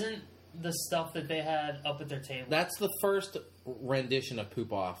now isn't the stuff that they had up at their table. That's the first rendition of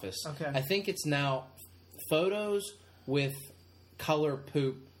Poop Office. Okay. I think it's now photos with color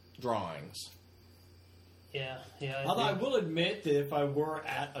poop drawings. Yeah. Although I will admit that if I were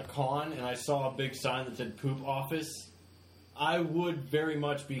at a con and I saw a big sign that said Poop Office, I would very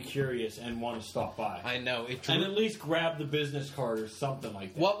much be curious and want to stop by. I know. And at least grab the business card or something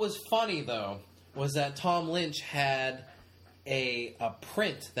like that. What was funny, though, was that Tom Lynch had a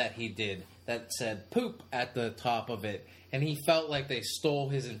print that he did that said poop at the top of it, and he felt like they stole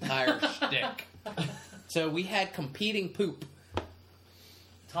his entire shtick. So we had competing poop.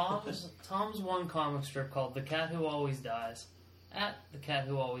 Tom's one comic strip called The Cat Who Always Dies at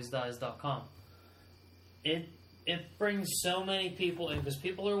thecatwhoalwaysdies.com. It brings so many people in because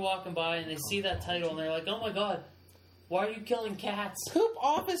people are walking by and they see that title and they're like, oh my god, why are you killing cats? Poop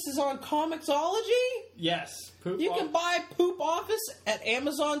Office is on Comixology? Yes. You can buy Poop Office at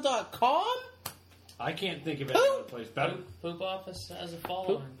Amazon.com? I can't think of any other place better. Poop Office has a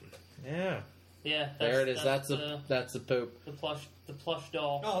following. Yeah. Yeah, There it is. That's the poop. The plush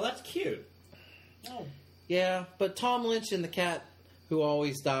doll. Oh, that's cute. Oh. Yeah, but Tom Lynch and the Cat Who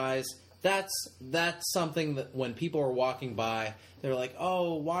Always Dies, that's something that when people are walking by, they're like,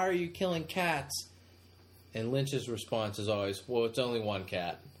 oh, why are you killing cats? And Lynch's response is always, well, it's only one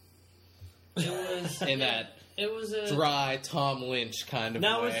cat. It was In that it was a dry Tom Lynch kind of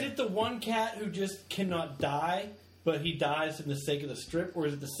Now, way. is it the one cat who just cannot die, but he dies for the sake of the strip, or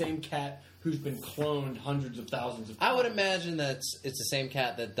is it the same cat who's been cloned hundreds of thousands of times? I would imagine that it's the same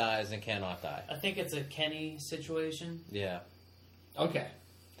cat that dies and cannot die. I think it's a Kenny situation. Yeah. Okay.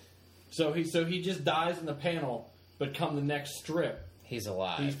 So he just dies in the panel, but come the next strip, He's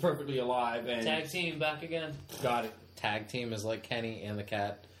alive. he's perfectly alive and Tag team back again. got it. Tag team is like Kenny and the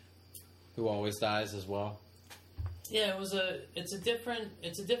Cat Who Always Dies as well. Yeah, it's a different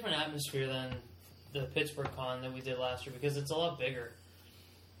atmosphere than the Pittsburgh con that we did last year because it's a lot bigger.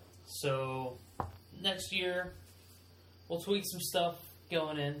 So next year we'll tweak some stuff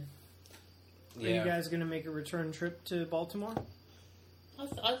going in. Are you guys going to make a return trip to Baltimore?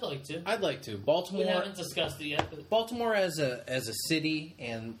 I'd like to. I'd like to. We Baltimore haven't discussed it yet, but Baltimore as a city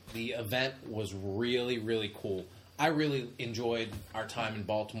and the event was really, really cool. I really enjoyed our time in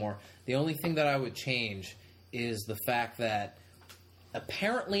Baltimore. The only thing that I would change is the fact that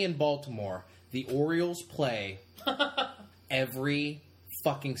apparently in Baltimore, the Orioles play every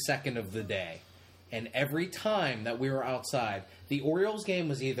fucking second of the day. And every time that we were outside, the Orioles game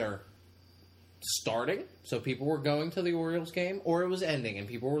was either starting, so people were going to the Orioles game, or it was ending and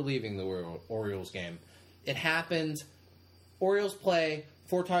people were leaving the Orioles game. It happened. Orioles play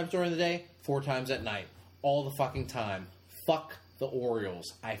 4 times during the day, 4 times at night. All the fucking time. Fuck the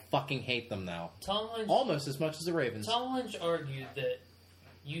Orioles. I fucking hate them now. Tom Lynch Almost as much as the Ravens. Tom Lynch argued that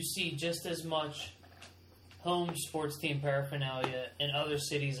you see just as much home sports team paraphernalia in other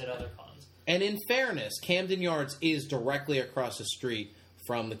cities at other cons. And in fairness, Camden Yards is directly across the street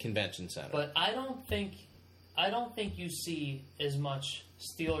from the convention center. But I don't think you see as much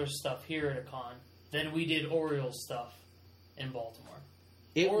Steelers stuff here at a con than we did Orioles stuff in Baltimore.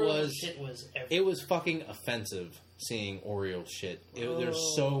 Orioles shit was everywhere. It was fucking offensive seeing Orioles shit.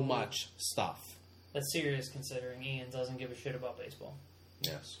 There's so much stuff. That's serious considering Ian doesn't give a shit about baseball.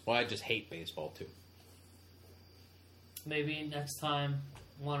 Yes. Well, I just hate baseball too. Maybe next time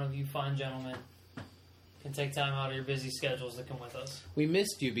one of you fine gentlemen can take time out of your busy schedules to come with us. We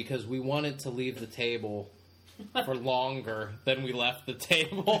missed you because we wanted to leave the table for longer than we left the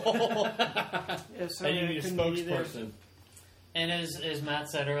table. Yeah, sorry, And you I need a couldn't be there. spokesperson. And as Matt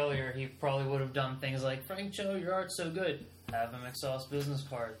said earlier, he probably would have done things like, Frank Cho, your art's so good. Have a McSauce business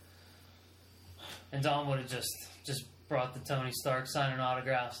card. And Dom would have just brought the Tony Stark signing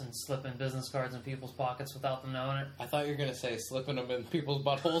autographs and slipping business cards in people's pockets without them knowing it. I thought you were going to say slipping them in people's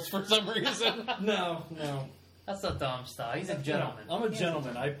buttholes for some reason. No. That's not Dom's style. He's a gentleman. I'm a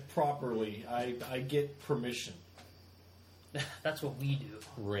gentleman. I get permission. That's what we do.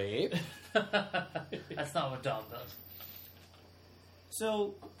 Rape? That's not what Dom does.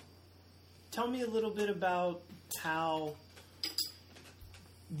 So, tell me a little bit about how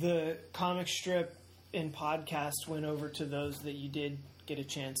the comic strip and podcast went over to those that you did get a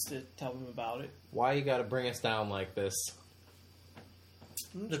chance to tell them about it. Why you got to bring us down like this?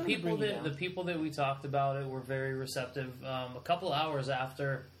 I'm The trying to people bring you that down. the people that we talked about it were very receptive. A couple hours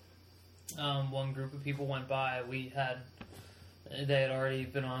after one group of people went by, they had already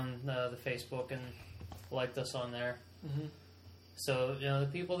been on the Facebook and liked us on there. Mhm. So the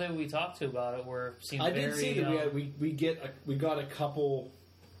people that we talked to about it seemed I very. did see that we got a couple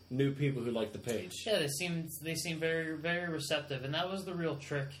new people who liked the page. Yeah, they seem very very receptive, and that was the real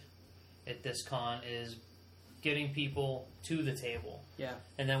trick at this con is getting people to the table. Yeah.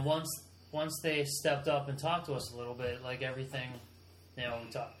 And then once they stepped up and talked to us a little bit, like everything, we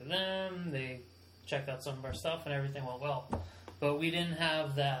talked to them, they checked out some of our stuff, and everything went well. But we didn't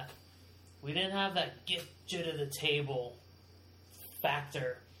have that. We didn't have that get you to the table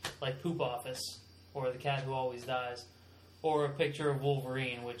factor like Poop Office or The Cat Who Always Dies or a picture of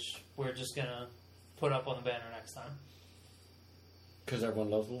Wolverine, which we're just gonna put up on the banner next time. Because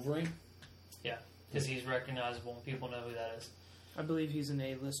everyone loves Wolverine? Yeah, because he's recognizable and people know who that is. I believe he's an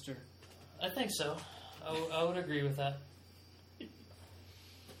A-lister. I think so. I would agree with that.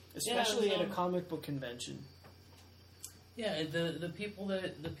 Especially Yeah, at a comic book convention. Yeah, the people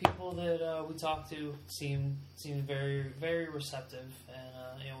that we talked to seem very, very receptive,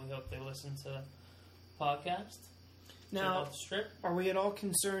 and we hope they listen to the podcast. Check Now, out the strip. are we at all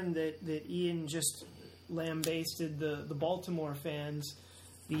concerned that Ian just lambasted the Baltimore fans,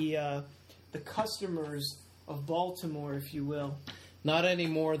 the customers of Baltimore, if you will? Not any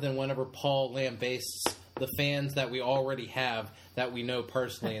more than whenever Paul lambastes the fans that we already have that we know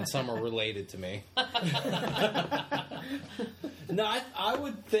personally, and some are related to me. No, I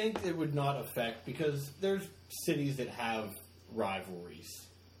would think it would not affect, because there's cities that have rivalries.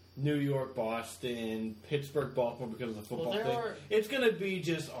 New York, Boston, Pittsburgh, Baltimore, because of the football thing. It's going to be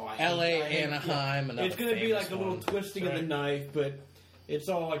just, L.A., Anaheim, it's going to be like a little one. twisting of the knife, but it's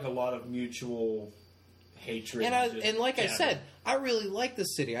all like a lot of mutual hatred. And like I said, I really like the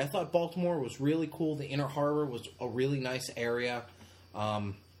city. I thought Baltimore was really cool. The Inner Harbor was a really nice area.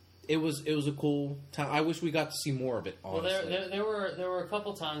 It was a cool town. I wish we got to see more of it, honestly. Well, there were a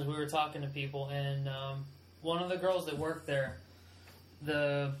couple times we were talking to people, and one of the girls that worked there,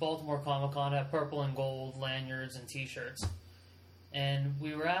 the Baltimore Comic Con, had purple and gold lanyards and T-shirts, and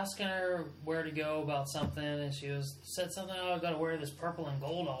we were asking her where to go about something, and she said something. Oh, I've got to wear this purple and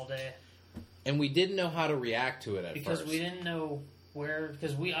gold all day. And we didn't know how to react to it at because first. we didn't know where.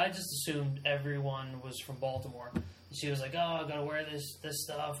 Because I just assumed everyone was from Baltimore. And she was like, "Oh, I gotta wear this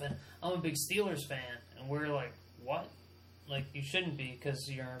stuff," and I'm a big Steelers fan. And we're like, "What? Like you shouldn't be because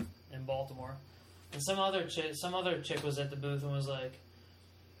you're in Baltimore." And some other chick was at the booth and was like,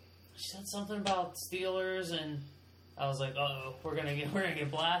 she said something about Steelers, and I was like, "Uh-oh, we're gonna get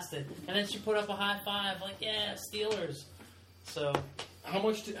blasted." And then she put up a high five, like, "Yeah, Steelers." So. How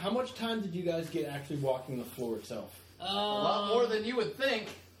much time did you guys get actually walking the floor itself? A lot more than you would think.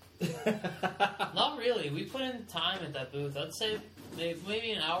 Not really. We put in time at that booth. I'd say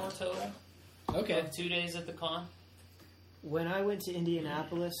maybe an hour total. Okay. Of 2 days at the con. When I went to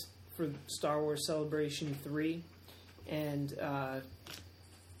Indianapolis for Star Wars Celebration 3, and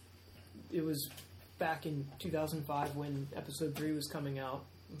it was back in 2005 when Episode 3 was coming out.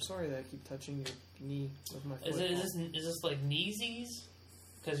 I'm sorry that I keep touching your knee with my foot. Is this like kneesies?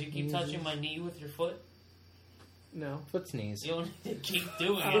 Because you keep touching my knee with your foot? No. Foot sneeze. You don't need to keep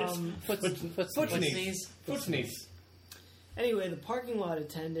doing it. Foot sneeze. Foot sneeze. Anyway, the parking lot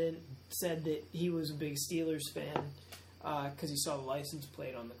attendant said that he was a big Steelers fan because he saw the license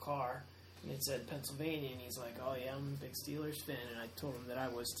plate on the car. And it said Pennsylvania, and he's like, "Oh yeah, I'm a big Steelers fan." And I told him that I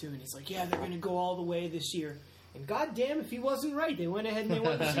was too, and he's like, "Yeah, they're going to go all the way this year." And goddamn, if he wasn't right, they went ahead and they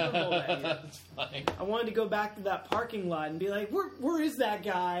won the Super Bowl that year. That's funny. I wanted to go back to that parking lot and be like, "Where is that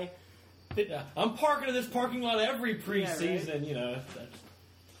guy?" Yeah, I'm parking in this parking lot every preseason. Yeah, right? You know,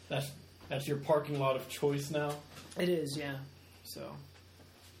 that's your parking lot of choice now. It is, yeah. So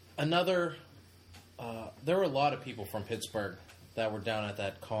Another, there were a lot of people from Pittsburgh that were down at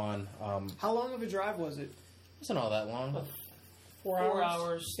that con. how long of a drive was it? Wasn't all that long. 4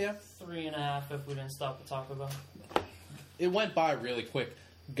 hours. Yeah. 3.5 if we didn't stop at Taco Bell. It went by really quick,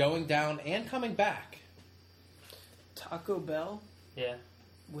 going down and coming back. Taco Bell? Yeah.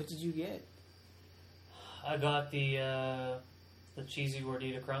 What did you get? I got the cheesy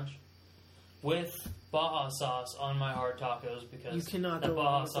gordita crunch with Baja sauce on my hard tacos because You cannot the go Baja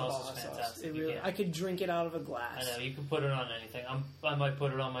wrong with the sauce Baja is sauce. fantastic. It You really, can't. I could drink it out of a glass. I know, you can put it on anything. I might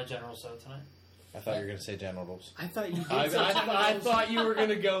put it on my General Tso tonight. I thought you were going to say genitals. I thought you did. I thought you were going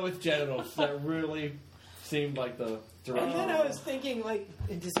to go with genitals. That really seemed like the direction. And then I was thinking, like,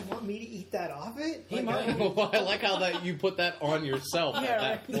 does he want me to eat that off it? He Like, might. Well, I like how that you put that on yourself Yeah,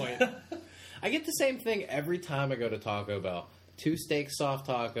 at that right. point. I get the same thing every time I go to Taco Bell. 2 steak soft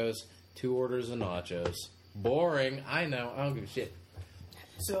tacos, 2 orders of nachos. Boring. I know. I don't give a shit.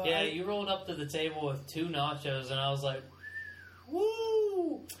 So Yeah, you rolled up to the table with 2 nachos, and I was like,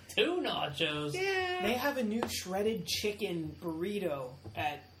 woo! 2 nachos? Yeah. They have a new shredded chicken burrito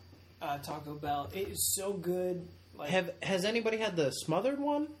at Taco Bell. It is so good. Like, Has anybody had the smothered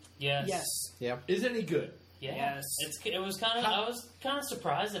one? Yes. yes. Yeah. Is it any good? Yeah, Yes. it was kind of. I was kind of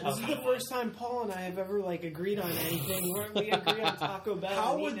surprised at how. This is good the it was. first time Paul and I have ever like agreed on anything. We agree on Taco Bell.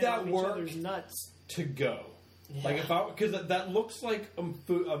 How and would eating it that off each work? other's nuts. To go. Yeah. Like if I, because that looks like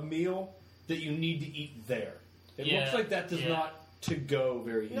a meal that you need to eat there. It Yeah, looks like that does yeah. not to go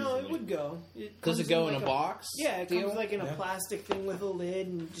very easily. No, it would go. Does it comes go in like a box? Yeah, it deal? comes like in a Yeah. plastic thing with a lid,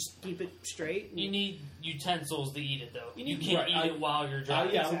 and just keep it straight. and- You need utensils to eat it, though. You You need- can't Right, eat I- it while you're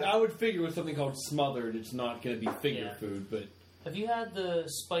driving. Yeah, I would figure with something called smothered, it's not going to be finger Yeah. food, but Have you had the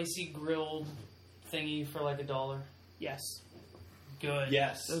spicy grilled thingy for like $1? Yes, Good.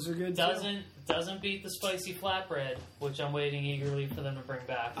 yes. those are good. Doesn't beat the spicy flatbread, which I'm waiting eagerly for them to bring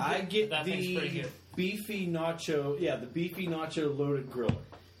back. I get that thing's pretty the good. beefy nacho, the beefy nacho loaded griller.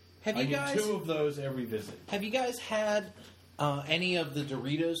 Have I you get guys 2 of those every visit. have you guys had any of the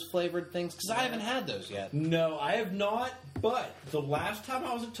Doritos flavored things? Because I haven't had those yet. No, I have not, but the last time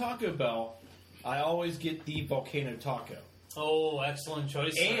I was at Taco Bell, I always get the volcano taco. Oh, excellent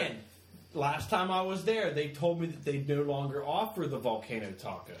choice. sir. And last time I was there, they told me that they no longer offer the volcano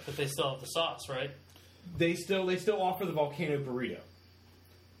taco. But they still have the sauce, right? They still offer the volcano burrito,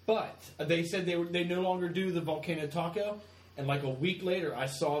 but they said they no longer do the volcano taco. And like a week later, I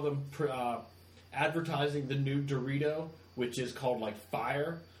saw them advertising the new Dorito, which is called like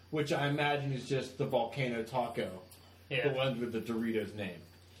Fire, which I imagine is just the volcano taco, Yeah. the one with the Doritos name.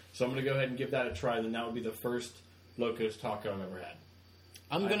 So I'm going to go ahead and give that a try. Then that would be the first Locos taco I've ever had.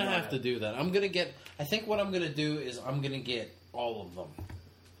 I'm I gonna know have I to do that. I'm gonna get. I think what I'm gonna do is I'm gonna get all of them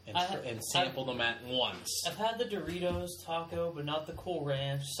and, and sample them at once. I've had the Doritos taco, but not the Cool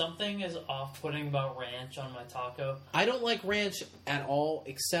Ranch. Something is off-putting about ranch on my taco. I don't like ranch at all,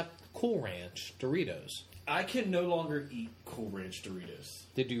 except Cool Ranch Doritos. I can no longer eat Cool Ranch Doritos.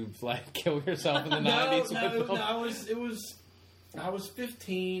 Did you like kill yourself in the 90s with them? I was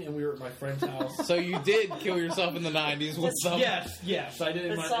 15 and we were at my friend's house. So you did kill yourself in the 90s with them? Yes, I did.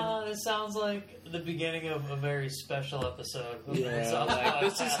 It sounds like the beginning of a very special episode. Of Yeah, Mixoff like,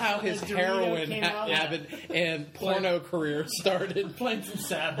 this is Podcast. how his The Dorito heroin came out. habit and porno career started. playing some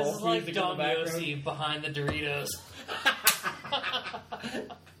sad This ball is like music in the Don background. Yossi behind the Doritos.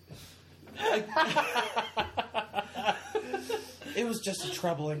 It was just a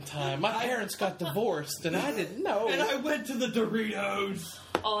troubling time. My parents got divorced, and I didn't know. And I went to the Doritos.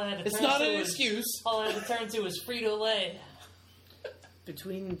 All I had to It's turn not to an was- excuse. All I had to turn to was Frito-Lay.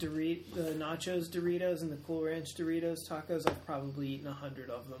 Between the nachos Doritos and the Cool Ranch Doritos tacos, I've probably eaten 100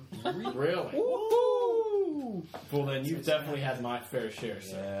 of them. Really? Woo! Well, then you've definitely had my fair share,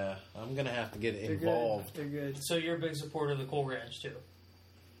 sir. Yeah, I'm gonna have to get They're involved. good. They're good. So you're a big supporter of the Cool Ranch, too.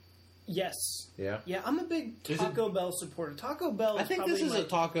 Yes. Yeah. Yeah, I'm a big Is Taco Bell supporter. Taco Bell is I think probably this is my, a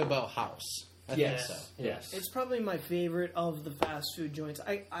Taco Bell house. I Yes. think so. Yes. It's probably my favorite of the fast food joints.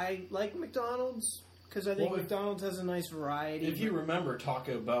 I like McDonald's because I think Well, if- McDonald's has a nice variety. If you remember,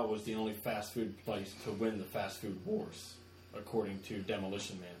 Taco Bell was the only fast food place to win the fast food wars, according to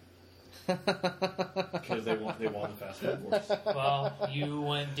Demolition Man, because they won the fast food wars. Well, you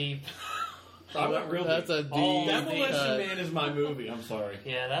went deep. I went real That's deep. a deep Oh, Demolition cut. Man is my movie. I'm sorry.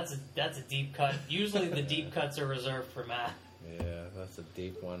 Yeah, that's a deep cut. Usually the deep cuts are reserved for Matt. Yeah, that's a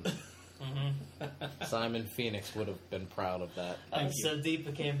deep one. Mm-hmm. Simon Phoenix would have been proud of that. That was so deep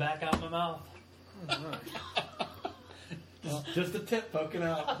it came back out my mouth. Just a tip poking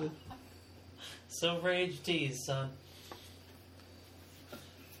out. Silver Age tease, son.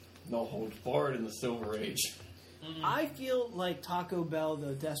 No holds barred in the Silver Age. I feel like Taco Bell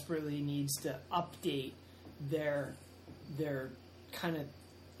though desperately needs to update their kind of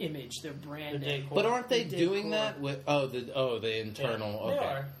image, their The branding. decor. But aren't they They did doing core. that with the internal? Yeah, they okay.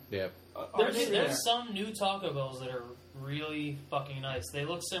 are. Yep. There's some new Taco Bells that are really fucking nice. They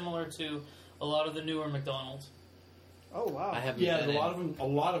look similar to a lot of the newer McDonald's. Oh wow! I haven't. Yeah, been a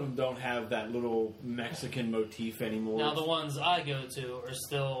lot of them don't have that little Mexican motif anymore. Now the ones I go to are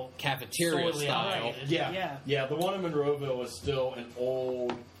still cafeteria sorely style. outdated. Yeah. The one in Monroeville is still an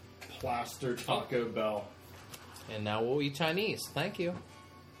old plaster Taco Bell. And now we'll eat Chinese. Thank you.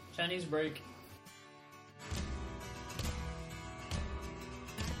 Chinese break.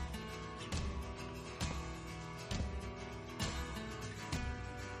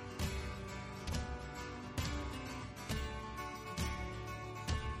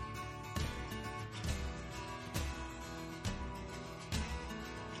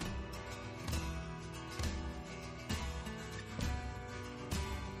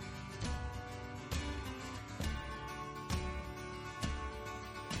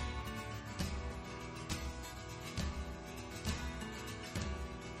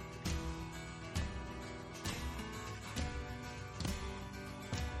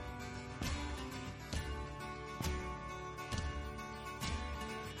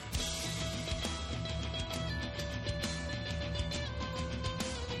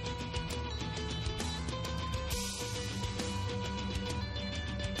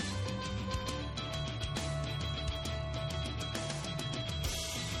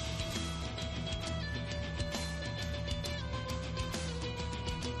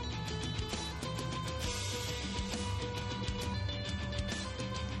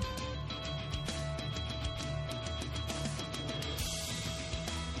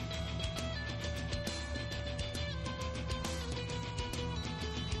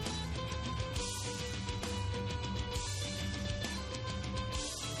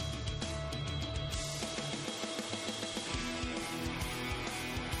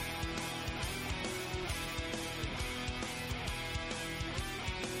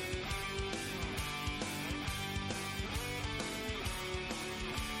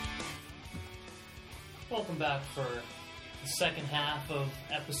 Welcome back for the second half of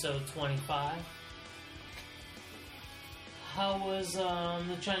episode 25. How was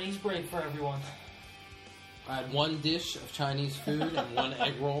the Chinese break for everyone? I had one dish of Chinese food and one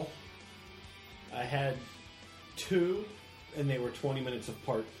egg roll. I had 2, and they were 20 minutes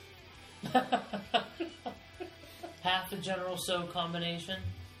apart. Half the General So combination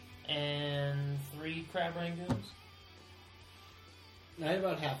and 3 crab rangoons. I had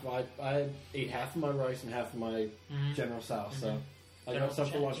about half. I ate half of my rice and half of my General Tso. So I got some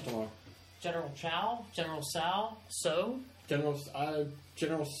for lunch tomorrow. General Chow, General Sao, So. General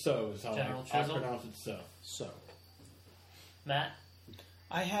So is how General I Chisel. pronounce it. So. Matt,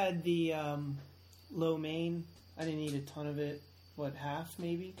 I had the lo mein. I didn't eat a ton of it. What, half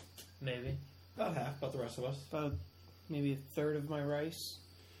maybe? maybe. About half, about the rest of us. About maybe a third of my rice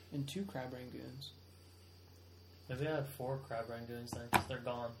and 2 crab rangoons. Maybe I had 4 crab rangoons then, 'cause they're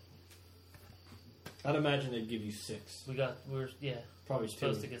gone. I'd imagine they'd give you 6. We're Probably 2.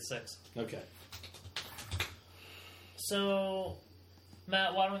 supposed to get 6. Okay. So,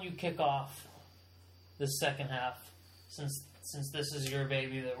 Matt, why don't you kick off the second half, since this is your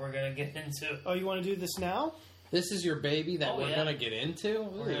baby that we're gonna get into. Oh, you want to do this now? This is your baby that Oh, we're yeah. going to get into?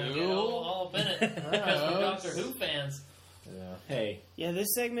 We're gonna get all up in it because we're Doctor Who fans. Yeah. Hey, Yeah,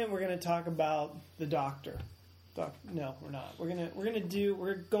 this segment we're going to talk about the Doctor. No, we're not. We're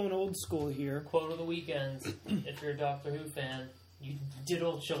going old school here. Quote of the weekend: if you're a Doctor Who fan, you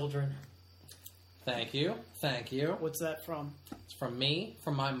diddle children. Thank you. Thank you. What's that from? It's from me,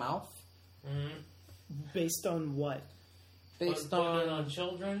 from my mouth. Mm-hmm. Based on what? Based Put it on... on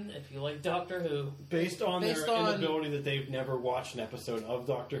children if you like Doctor Who. based on Based their on- inability that they've never watched an episode of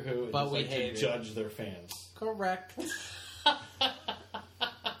Doctor Who, and But just we like to hate it. judge their fans. Correct.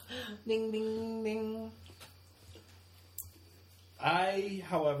 Ding, ding, ding. I,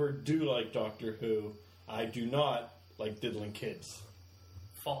 however, do like Doctor Who. I do not like diddling kids.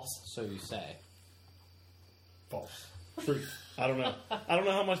 False. So you say. False. Truth. I don't know. I don't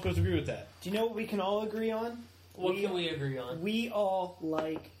know how am I supposed to agree with that. Do you know what we can all agree on? What can we agree on? We all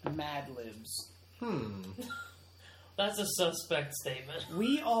like Mad Libs. That's a suspect statement.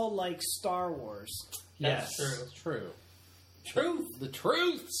 We all like Star Wars. That's Yes. true. True. Truth. The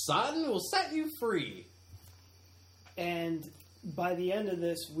truth, son, will set you free. And by the end of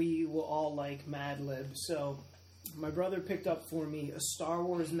this, we will all like Mad Libs. So my brother picked up for me a Star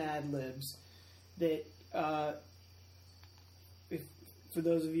Wars Mad Libs that, for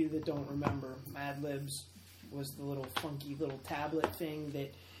those of you that don't remember, Mad Libs was the little funky little tablet thing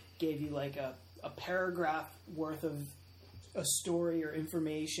that gave you like a paragraph worth of a story or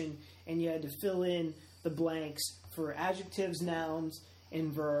information, and you had to fill in the blanks for adjectives, nouns,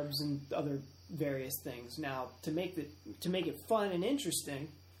 and verbs and other various things. Now, to make it fun and interesting,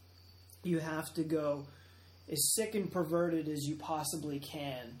 you have to go as sick and perverted as you possibly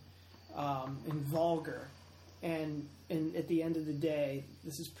can, and vulgar. And at the end of the day,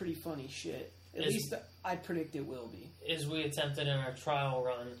 this is pretty funny shit. At least I predict it will be. As we attempted in our trial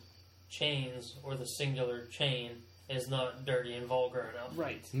run, chains, or the singular chain, is not dirty and vulgar enough.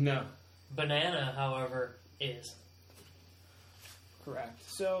 Right. No. Banana, however, is. Correct.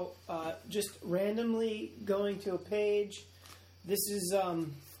 So, just randomly going to a page. This is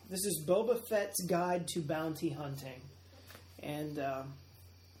Boba Fett's Guide to Bounty Hunting, and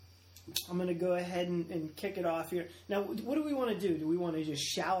I'm going to go ahead and kick it off here. Now, what do we want to do? Do we want to just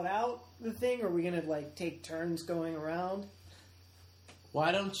shout out the thing, or are we going to like take turns going around?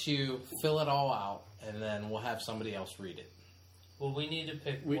 Why don't you fill it all out, and then we'll have somebody else read it. Well, we need to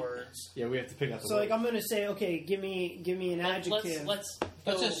pick words. Yeah, we have to pick out the So, like, words. I'm going to say, okay, give me an adjective. Let's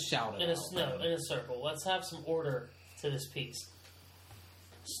Let's go just shout it in out. in a circle. Let's have some order to this piece.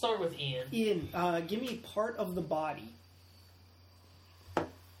 Start with Ian. Ian, give me part of the body.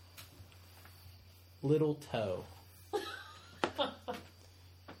 Little toe.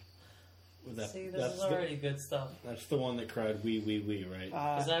 See, this is already good stuff. That's the one that cried wee, right?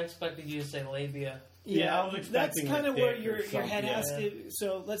 Because I expected you to say labia. Yeah, I was that's expecting kind a of where dick your or something. head has to.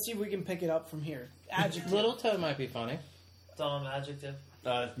 So let's see if we can pick it up from here. Adjective. Little toe might be funny. Dom, adjective.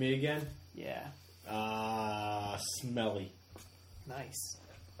 Me again? Yeah. Smelly. Nice.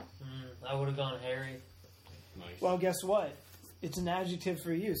 I would have gone hairy. Nice. Well, guess what? It's an adjective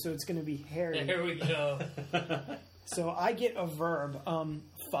for you, so it's going to be hairy. There we go. So I get a verb.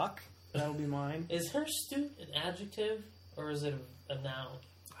 Fuck. That'll be mine. Is hirstute an adjective, or is it a noun?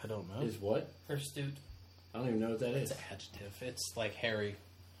 I don't know. Is what? Hirstute. I don't even know what that is. It's an adjective. It's like hairy.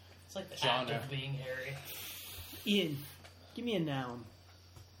 It's like the Genre. act of being hairy. Ian, give me a noun.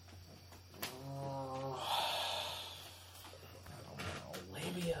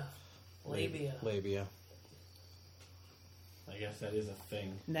 Labia. Labia. Labia. guess that is a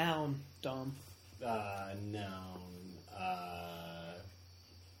thing. Noun, Dom. Noun.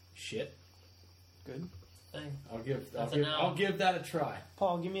 Shit. Good. Thing. I'll a noun. I'll give that a try.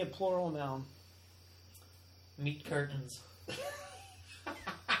 Paul, give me a plural noun. Meat curtains.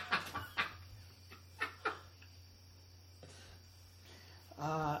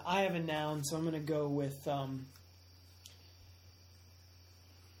 I have a noun, so I'm going to go with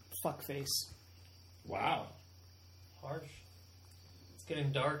fuckface. Wow. Harsh. It's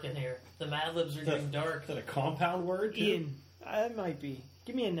getting dark in here. The Mad Libs are getting dark. Is that a compound word? too? Ian, it might be.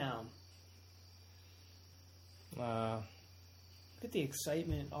 Give me a noun. Look at the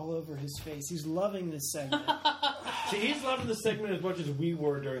excitement all over his face. He's loving this segment. See, he's loving the segment as much as we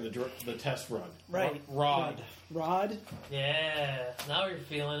were during the test run. Right. Rod. Rod? Yeah. Now you're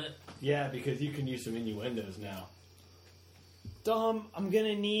feeling it. Yeah, because you can use some innuendos now. Dom, I'm going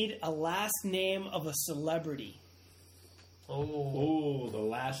to need a last name of a celebrity. Oh. Oh, the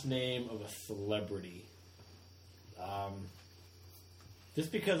last name of a celebrity.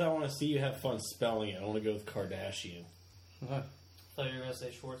 Just because I want to see you have fun spelling it, I want to go with Kardashian. I thought you were going to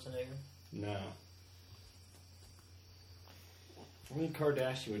say Schwarzenegger. No. I mean,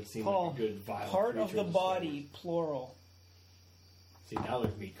 Kardashian would seem Paul, like a good violent part of creature the to body, plural. See, now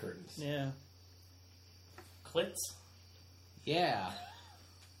there's meat curtains. Yeah. Clits? Yeah.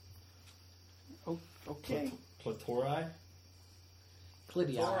 Okay. Clitori?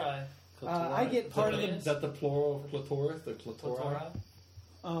 Clitia. Clitori. I get part of the... Is that the plural of clitoris? The clitori?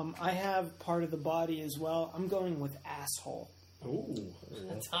 Clitori. I have part of the body as well. I'm going with asshole. Ooh.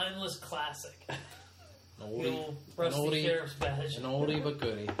 A timeless classic. An The oldie, old Rusty oldie. Sheriff's badge. An oldie but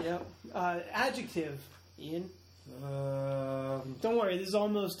goodie. Yep. Adjective, Ian. Don't worry, this is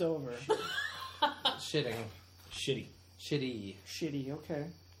almost over. Shitting. Shitty. Shitty. Shitty, okay.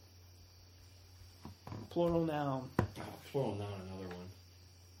 Plural noun. Oh, plural noun, another one.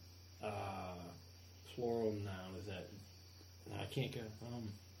 Plural noun, is that... No, I can't go...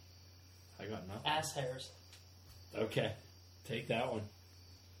 I got nothing. Ass hairs. Okay. Take that one.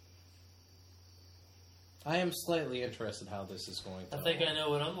 I am slightly interested how this is going to. I think I know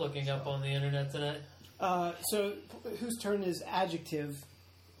what I'm looking up on the internet today. So, whose turn is adjective?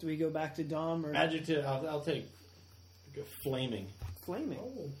 Do we go back to Dom or Adjective, I'll take... Go flaming. flaming?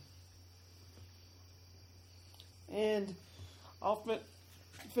 Oh. And I'll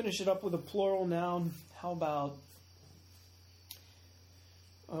finish it up with a plural noun. How about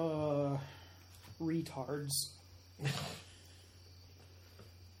retards?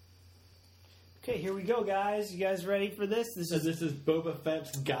 Okay, here we go, guys. You guys ready for this? So this is Boba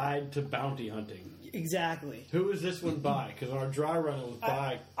Fett's Guide to Bounty Hunting. Exactly. Who is this one by? Because our dry run it was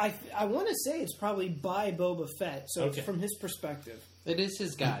by... I want to say it's probably by Boba Fett, so Okay. it's from his perspective. It is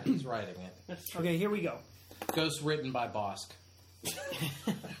his guide. He's writing it. Okay, here we go. Ghost written by Bosk.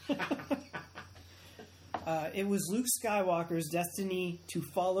 It was Luke Skywalker's destiny to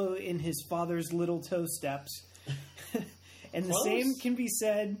follow in his father's little toe steps. And the Close. same can be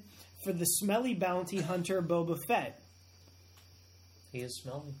said for the smelly bounty hunter Boba Fett. He is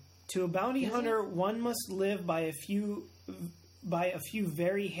smelling. To a bounty hunter, one must live by a few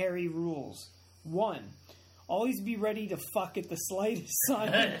very hairy rules. 1. Always be ready to fuck at the slightest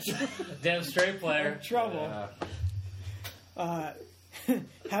sign of Damn straight player. trouble.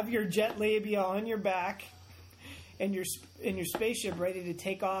 Have your jet labia on your back and your spaceship ready to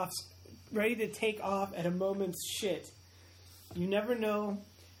take off at a moment's shit. You never know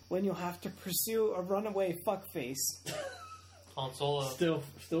when you'll have to pursue a runaway fuckface. Han Solo. Still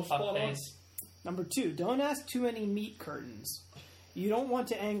spot on. Fuckface. Number 2, don't ask too many meat curtains. You don't want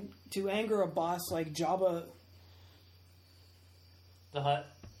to anger a boss like Jabba. The Hutt.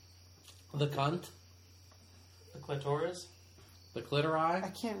 The cunt. The clitoris. The clitori. I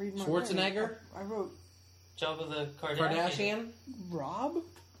can't read my Schwarzenegger? writing. I wrote Jabba the Kardashian. Rob?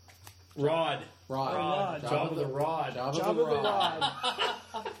 Rod. Rod. Rod. Jabba the Rod. Jabba Jabba the the Rod.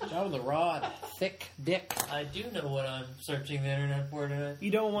 Rod. Jabba the Rod. Thick dick. I do know what I'm searching the internet for today.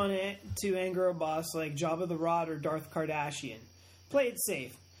 You don't want to anger a boss like Jabba the Rod or Darth Kardashian. Play it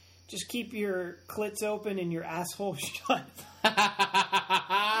safe. Just keep your clits open and your asshole shut.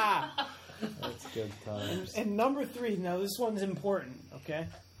 That's good times. And number 3, now this one's important, okay?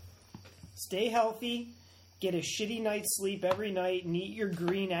 Stay healthy, get a shitty night's sleep every night, and eat your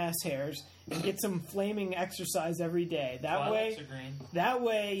green ass hairs, and get some flaming exercise every day. Violets are green. That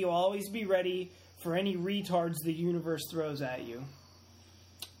way you'll always be ready for any retards the universe throws at you.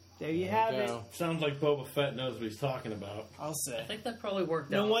 There you have it. go. Sounds like Boba Fett knows what he's talking about. I'll I say. think that probably worked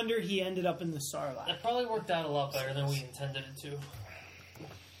No out. wonder he ended up in the Sarlacc. That probably worked out a lot better than we intended it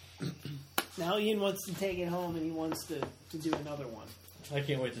to. Now Ian wants to take it home, and he wants to do another one. I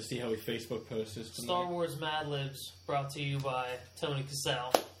can't wait to see how he Facebook posts this tonight. Star Wars Mad Libs, brought to you by Tony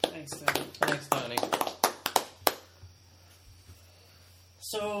Cassell. Thanks, Tony. Thanks, Tony.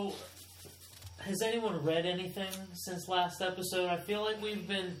 So, has anyone read anything since last episode? I feel like we've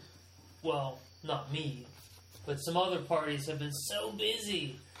been, well, not me, but some other parties have been so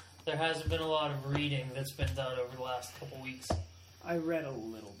busy. There hasn't been a lot of reading that's been done over the last couple weeks. I read a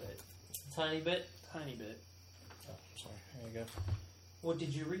little bit. Tiny bit? Tiny bit. Oh, sorry. There you go. What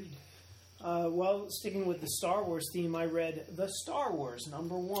did you read? Well, sticking with the Star Wars theme, I read The Star Wars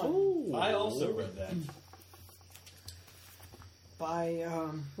 #1. Ooh. I also read that. By,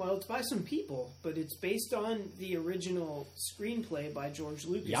 it's by some people, but it's based on the original screenplay by George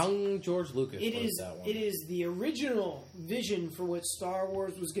Lucas. Young George Lucas It wrote is. that one. It is the original vision for what Star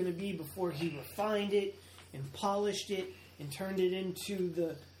Wars was going to be before he refined it and polished it and turned it into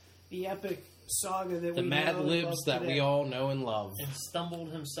the epic saga that The we Mad know and Libs love that today. we all know and love. And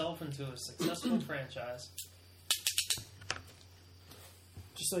stumbled himself into a successful franchise.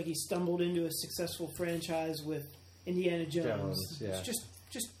 Just like he stumbled into a successful franchise with Indiana Jones. Yeah. It's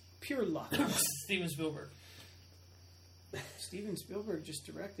just pure luck. Steven Spielberg. Steven Spielberg just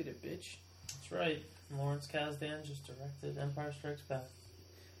directed it, bitch. That's right. Lawrence Kasdan just directed Empire Strikes Back.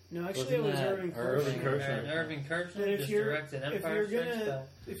 No, actually, it was Wasn't that Irving Irving Kershner. Kershner? And Irving But Kershner if just you're- directed if Empire you're Strikes gonna Back.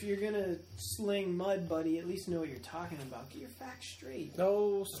 if you're gonna sling mud, buddy, at least know what you're talking about. Get your facts straight.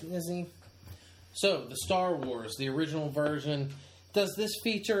 Oh, Snizzy. So, the Star Wars, the original version, does this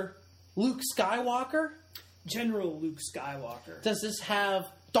feature Luke Skywalker? General Luke Skywalker. Does this have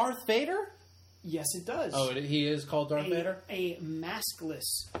Darth Vader? Yes, it does. Oh, he is called Darth Vader? A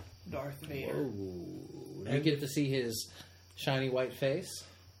maskless Darth Vader. Ooh. Do we get to see his shiny white face?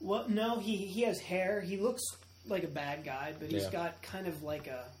 Well, no, he has hair. He looks like a bad guy, but he's Yeah. got kind of like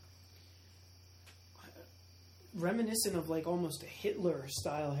a reminiscent of like almost a Hitler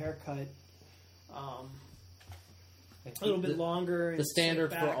style haircut. A little bit longer. And The standard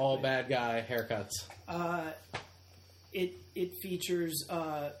slick for back, all but, bad guy haircuts. It features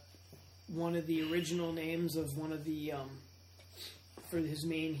one of the original names of one of the for his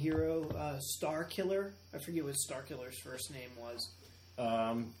main hero, Starkiller. I forget what Starkiller's first name was.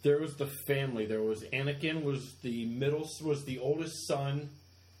 There was the family. There was Anakin was the oldest son.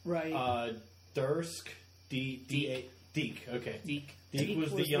 Right. Dursk, Deke. Okay. Deke. Deke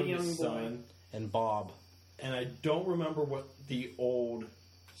was the youngest young boy. son, And Bob. and I don't remember what the old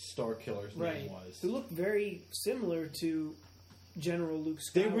Star Killer's Right. name was. Who looked very similar to General Luke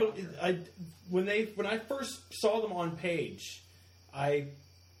Skywalker. They really, when I first saw them on page, I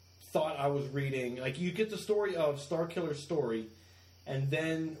thought I was reading, like, you get the story of Starkiller's story, and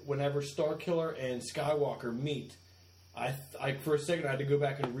then whenever Starkiller and Skywalker meet, I for a second I had to go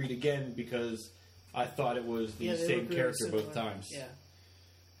back and read again because I thought it was the they same look really character both similar. times. Yeah.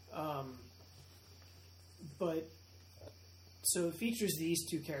 But so it features these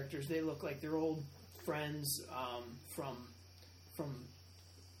two characters. They look like they're old friends from.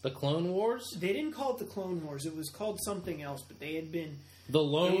 The Clone Wars? They didn't call it the Clone Wars. It was called something else. But they had been. The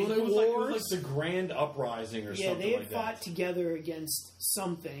Lone It was Wars? like the Grand Uprising or Yeah, something they had like fought that. together against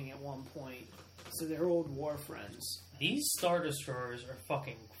something at one point. So they're old war friends. These Star Destroyers are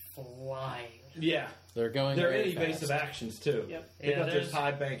fucking flying. Yeah, They're going they're very in evasive fast. actions too. Yep. They Yeah, got there's- those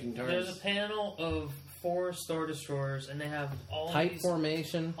high banking turns. There's a panel of 4 Star Destroyers, and they have all Tight these,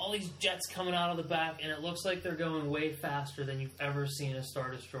 formation. all these jets coming out of the back, and it looks like they're going way faster than you've ever seen a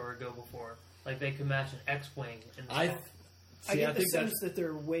Star Destroyer go before. Like they could match an X-wing in the I sky. I get the sense that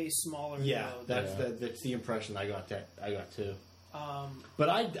they're way smaller. Yeah, though. that's the impression I got too. Um, But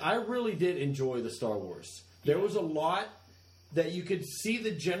I really did enjoy the Star Wars. There was a lot that you could see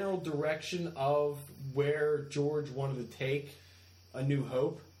the general direction of where George wanted to take A New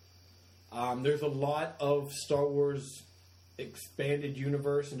Hope. There's a lot of Star Wars expanded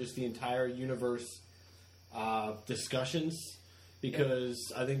universe and just the entire universe discussions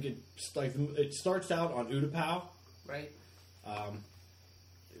because I think it starts out on Utapau. right.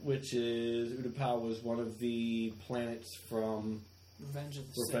 Which is Utapau was one of the planets from Revenge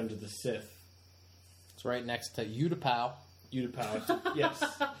of the Revenge of the Sith. It's right next to Utapau. Utapau, yes.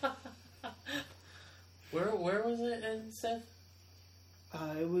 Where was it in Sith?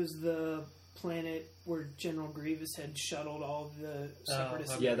 Sith. It was the planet where General Grievous had shuttled all of the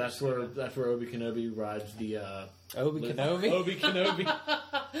separatists. okay. Yeah, that's where Obi Kenobi rides the Obi Kenobi? Obi Kenobi.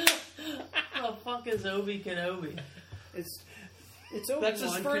 The fuck is Obi Kenobi? It's Obi-Wan That's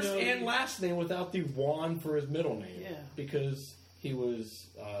his first Kenobi. and last name without the Wan for his middle name. Yeah. Because he was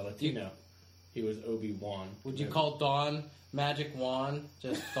Latino. He was Obi-Wan. Would you call Don Magic Juan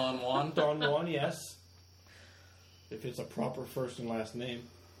just Don Juan? Don Juan? Yes. If it's a proper first and last name.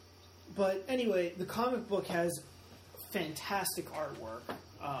 But anyway, the comic book has fantastic artwork.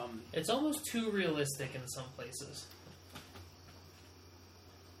 It's almost too realistic in some places.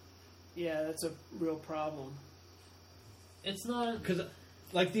 Yeah, that's a real problem. It's not... Because,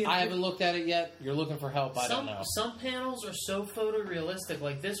 like, I haven't looked at it yet. You're looking for help. I don't know. Some panels are so photorealistic,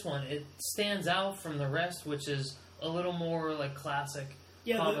 like this one. It stands out from the rest, which is a little more like classic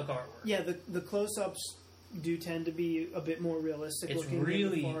comic artwork. Yeah, the close-ups do tend to be a bit more realistic. It's looking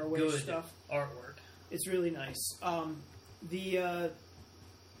really than the far away good stuff. artwork. It's really nice.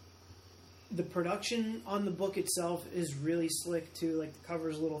 The production on the book itself is really slick too. Like the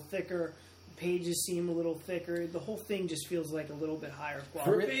cover's a little thicker, the pages seem a little thicker. The whole thing just feels like a little bit higher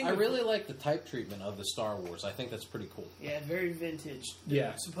quality. I really like the type treatment of the Star Wars. I think that's pretty cool. Yeah, very vintage.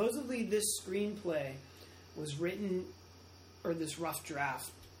 Yeah. Supposedly this screenplay was written, or this rough draft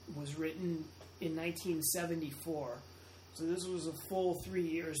was written in 1974. So this was a full 3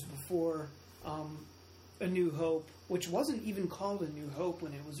 years before A New Hope, which wasn't even called A New Hope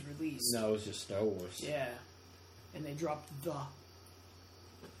when it was released. No, it was just Star Wars. Yeah. And they dropped the.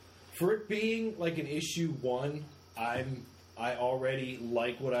 For it being like an issue 1, I already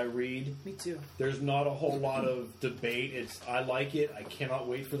like what I read. Me too. There's not a whole lot of debate. I like it. I cannot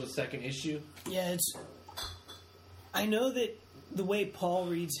wait for the second issue. Yeah, I know that the way Paul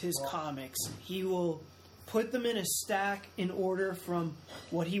reads his comics, he will put them in a stack in order from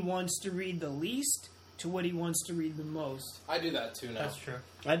what he wants to read the least to what he wants to read the most. I do that too now. That's true.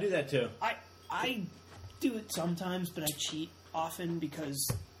 I do that too. I do it sometimes, but I cheat often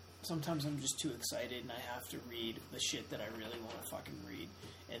because sometimes I'm just too excited and I have to read the shit that I really want to fucking read.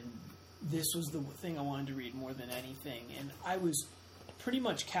 And this was the thing I wanted to read more than anything. And I was pretty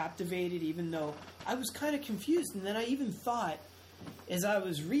much captivated, even though I was kind of confused. And then I even thought, as I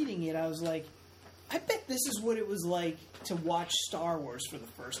was reading it, I was like, I bet this is what it was like to watch Star Wars for the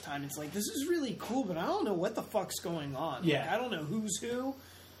first time. It's like, this is really cool, but I don't know what the fuck's going on. Yeah. Like, I don't know who's who.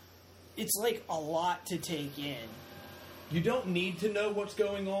 It's like a lot to take in. You don't need to know what's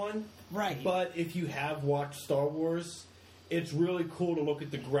going on. Right. But if you have watched Star Wars, it's really cool to look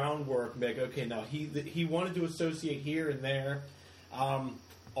at the groundwork and be like, okay, now he wanted to associate here and there.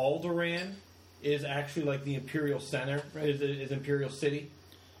 Alderaan is actually like the Imperial Center, Right. is Imperial City.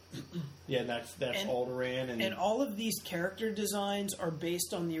 Yeah, that's Alderaan. And all of these character designs are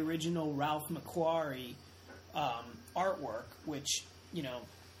based on the original Ralph McQuarrie artwork, which, you know,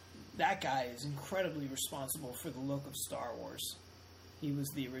 that guy is incredibly responsible for the look of Star Wars. He was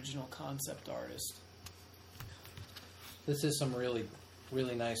the original concept artist. This is some really,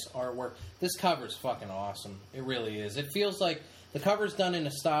 really nice artwork. This cover's fucking awesome. It really is. It feels like the cover's done in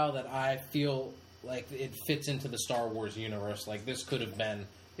a style that I feel like it fits into the Star Wars universe. Like this could have been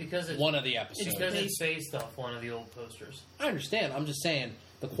Because it's one of the episodes. Because it's based off one of the old posters. I understand. I'm just saying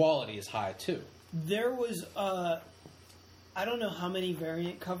the quality is high too. There was, I don't know how many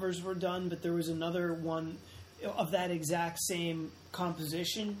variant covers were done, but there was another one of that exact same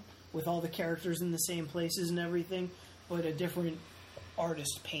composition with all the characters in the same places and everything, but a different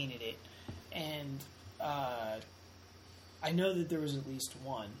artist painted it. And I know that there was at least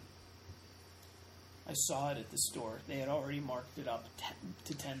one. I saw it at the store. They had already marked it up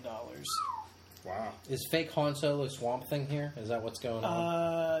to $10. wow. Is fake Han Solo Swamp Thing here? Is that what's going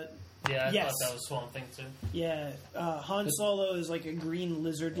on? Yeah, I Yes. thought that was Swamp Thing too. Yeah, Han Solo is like a green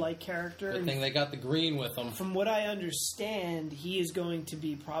lizard-like character. Good and thing they got the green with them. from what I understand, he is going to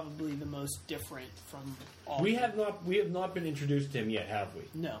be probably the most different from all. We have not been introduced to him yet, have we?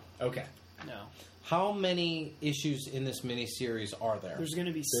 No, Okay. no. How many issues in this miniseries are there? There's going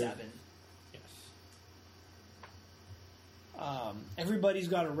to be 7. Yes. Everybody's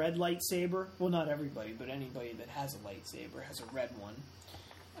got a red lightsaber. Well, not everybody, but anybody that has a lightsaber has a red one.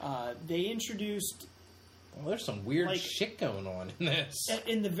 They introduced Well, there's some weird Like- shit going on in this.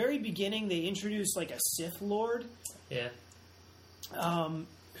 in the very beginning. They introduced like a Sith Lord. Yeah.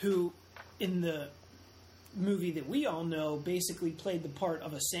 Who, in the movie that we all know, basically played the part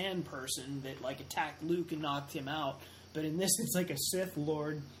of a sand person that like attacked Luke and knocked him out. But in this, it's like a Sith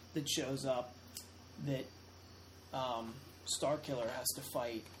Lord that shows up that Starkiller has to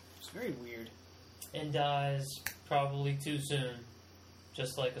fight. It's very weird. And dies probably too soon.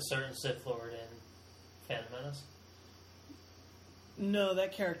 Just like a certain Sith Lord in Phantom Menace. No,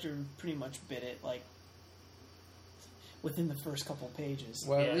 that character pretty much bit it like within the first couple pages.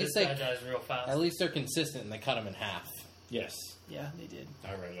 Well, Yeah, at least this guy dies real fast. at least they're consistent and they cut him in half. Yes. Yeah, they did.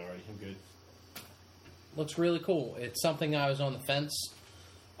 I read it already. I'm good. Looks really cool. It's something I was on the fence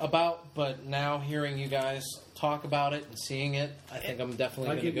about, but now hearing you guys talk about it and seeing it, I think I'm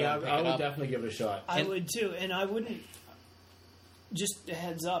definitely going to go and pick I it would up. definitely give it a shot. I would too, and I wouldn't. Just a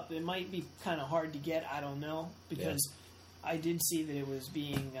heads up, it might be kind of hard to get. I don't know, because I did see that it was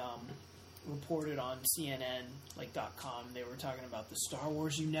being reported on CNN, like .com. They were talking about the Star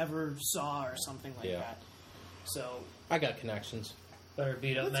Wars you never saw or something like that. So I got connections. Better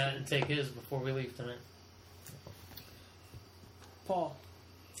beat up Matt and take his before we leave tonight. Paul,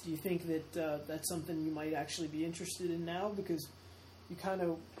 do you think that that's something you might actually be interested in now? Because you kind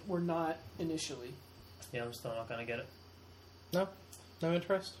of were not initially. Yeah, I'm still not gonna get it. No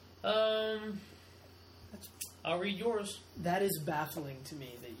interest? I'll read yours. That is baffling to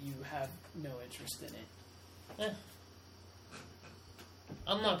me that you have no interest in it.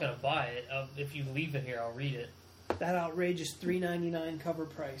 I'm not gonna buy it. If you leave it here, I'll read it. That outrageous $3.99 cover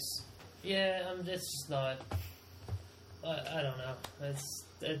price. Yeah, it's just not. I don't know.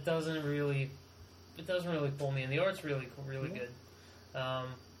 It doesn't really pull me in. The art's really good.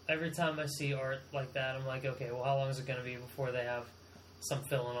 Every time I see art like that, I'm like, okay, well, how long is it going to be before they have some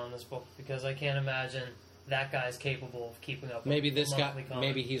filling on this book? Because I can't imagine that guy's capable of keeping up. Maybe this guy, monthly comic.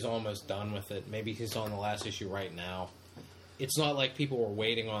 maybe he's almost done with it. Maybe he's on the last issue right now. It's not like people were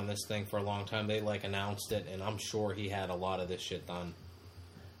waiting on this thing for a long time. They announced it, and I'm sure he had a lot of this shit done.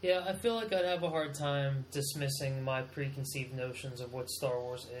 Yeah, I feel like I'd have a hard time dismissing my preconceived notions of what Star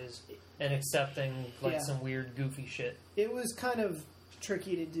Wars is and accepting some weird, goofy shit. It was kind of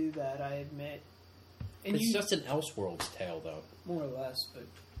tricky to do that, I admit. And It's just an Elseworlds tale, though. more or less, but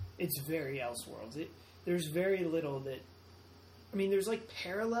it's very Elseworlds. There's very little that. I mean, there's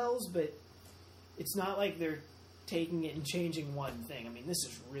parallels, but it's not like they're taking it and changing one thing. I mean, this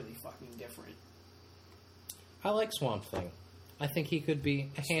is really fucking different. I like Swamp Thing. I think he could be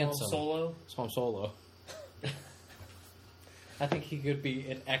handsome. Swamp Solo. I think he could be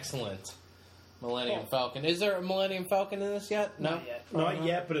an excellent Millennium Falcon. Is there a Millennium Falcon in this yet? No. Not yet. Not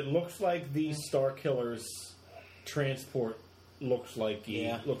yet, but it looks like the Star Killer's transport looks like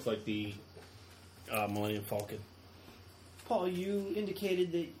the Millennium Falcon. Paul, you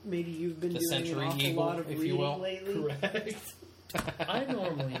indicated that maybe you've been The doing an Century awful Eagle, lot of if you reading will. lately. Correct. I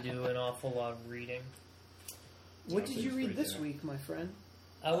normally do an awful lot of reading. What did you Sounds read right this there. week, my friend?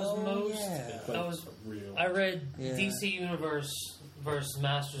 I was Real. I read DC Universe versus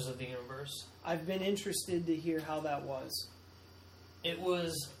Masters of the Universe. I've been interested to hear how that was. It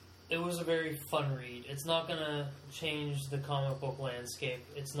was a very fun read. It's not going to change the comic book landscape.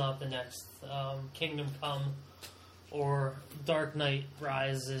 It's not the next Kingdom Come or Dark Knight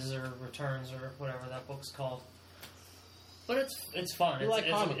Rises or Returns or whatever that book's called. But it's fun. You like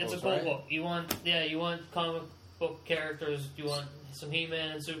comic it's a books, cool right? book. You want comic book characters. You want some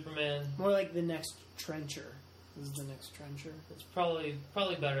He-Man and Superman. More like the next Trencher. This is the next Trencher. It's probably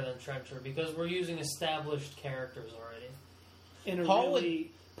better than Trencher because we're using established characters already. In a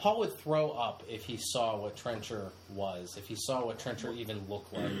Paul would throw up if he saw what Trencher was, if he saw what Trencher even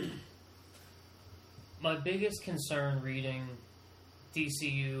looked like. My biggest concern reading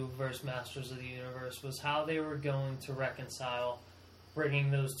DCU versus Masters of the Universe was how they were going to reconcile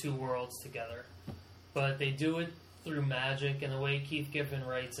bringing those two worlds together. But they do it through magic, and the way Keith Giffen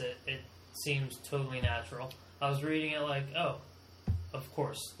writes it, it seems totally natural. I was reading it like, oh, of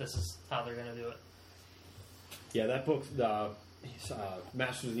course, this is how they're going to do it. Yeah, that book,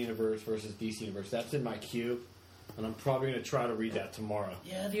 Masters of the Universe versus DC Universe, that's in my queue, and I'm probably going to try to read that tomorrow.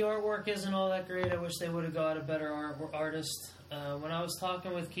 Yeah, the artwork isn't all that great. I wish they would have got a better artist. When I was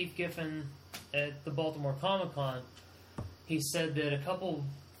talking with Keith Giffen at the Baltimore Comic Con, he said that a couple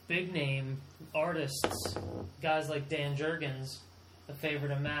big name artists, guys like Dan Jurgens, a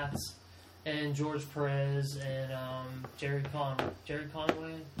favorite of Matt's, and George Perez and Jerry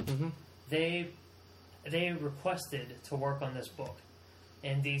Conway, they requested to work on this book,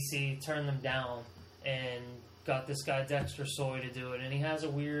 and DC turned them down and got this guy Dexter Soy to do it, and he has a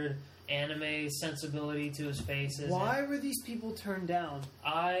weird anime sensibility to his faces. Why were these people turned down?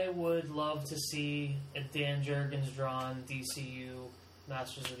 I would love to see a Dan Jurgens drawn DCU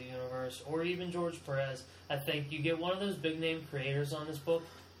Masters of the Universe, or even George Perez. I think you get one of those big name creators on this book,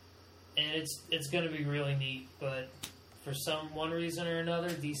 and it's going to be really neat. But for one reason or another,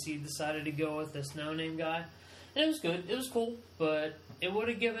 DC decided to go with this no name guy, and it was good. It was cool, but it would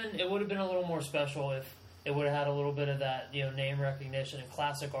have been a little more special if it would have had a little bit of that name recognition and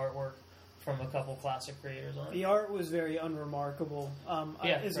classic artwork from a couple classic creators on it. The art was very unremarkable. As a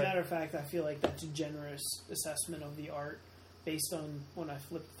right. matter of fact, I feel like that's a generous assessment of the art based on when I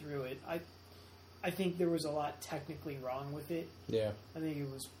flipped through it. I think there was a lot technically wrong with it. Yeah. I think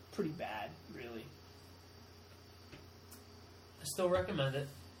it was pretty bad, really. I still recommend it.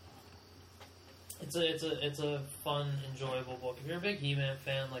 It's a fun, enjoyable book. If you're a big He-Man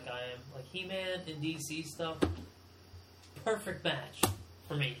fan like I am, like He-Man and DC stuff, perfect match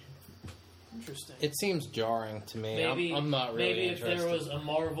for me. Interesting. It seems jarring to me. Maybe I'm not really maybe interested. if there was a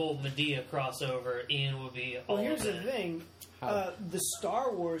Marvel Medea crossover, Ian would be all Well, here's the in. thing. How The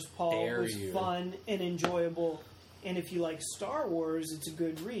Star Wars, Paul, dare was you. fun and enjoyable. And if you like Star Wars, it's a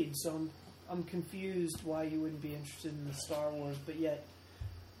good read. So I'm confused why you wouldn't be interested in the Star Wars, but yet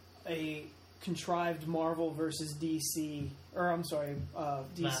a contrived Marvel versus DC, or I'm sorry,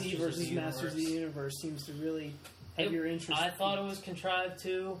 DC Masters of versus the Masters of the Universe. Universe seems to really have your interest. I thought it was contrived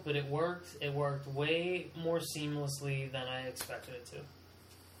too, but it worked. It worked way more seamlessly than I expected it to.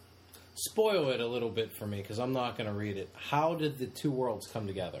 Spoil it a little bit for me, because I'm not going to read it. How did the two worlds come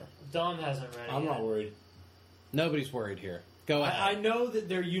together? Dom hasn't read it I'm yet. not worried. Nobody's worried here. Go I ahead. know that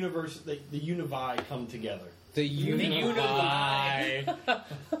their universe, the Univi, come together. The Unify.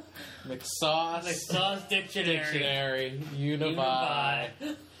 McSauce. The Sauce Dictionary. Dictionary. Unify.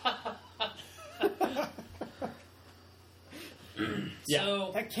 Yeah.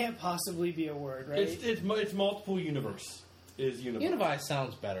 So that can't possibly be a word, right? It's multiple universe. Is Univi. Unify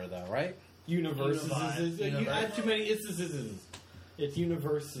sounds better, though, right? Universe. Univi. I have too many. It's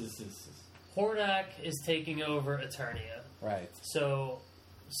universes. Hordak is taking over Eternia. Right. So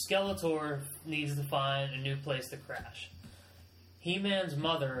Skeletor needs to find a new place to crash. He-Man's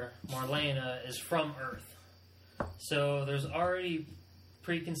mother, Marlena, is from Earth. So there's already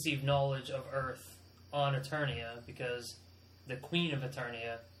preconceived knowledge of Earth on Eternia because the Queen of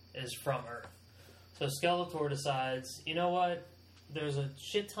Eternia is from Earth. So Skeletor decides, you know what? There's a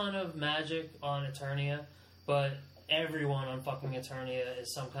shit ton of magic on Eternia, but everyone on fucking Eternia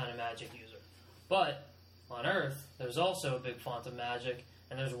is some kind of magic user. But on Earth, there's also a big font of magic,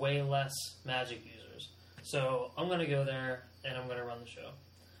 and there's way less magic users. So I'm going to go there, and I'm going to run the show.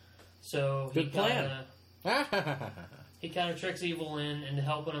 So Good plan. He kind of tricks Evil into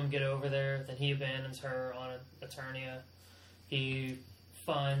helping him get over there. Then he abandons her on Eternia. He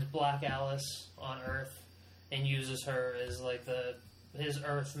finds Black Alice on Earth and uses her as like his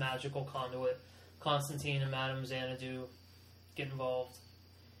Earth magical conduit. Constantine and Madame Xanadu get involved.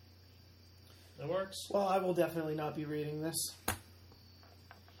 It works. Well, I will definitely not be reading this.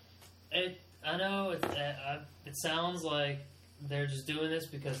 I know it sounds like they're just doing this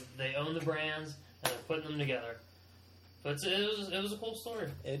because they own the brands and they're putting them together. But it was a cool story.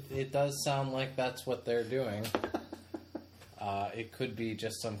 It does sound like that's what they're doing. It could be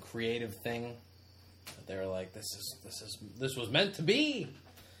just some creative thing. They're like, this was meant to be,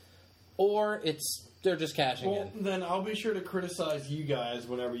 or they're just cashing Well, in. then I'll be sure to criticize you guys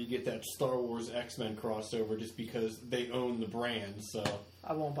whenever you get that Star Wars X-Men crossover, just because they own the brand. So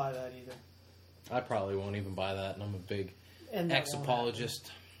I won't buy that either. I probably won't even buy that, and I'm a big And that X won't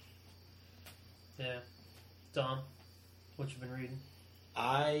apologist. Yeah. Dom, what you been reading?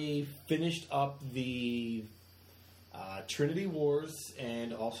 I finished up the Trinity Wars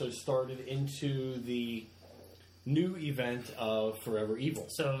and also started into the new event of Forever Evil.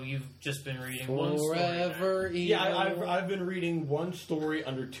 So you've just been reading one story. Forever Evil. Yeah, I've been reading one story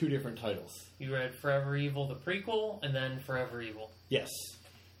under two different titles. You read Forever Evil, the prequel, and then Forever Evil. Yes.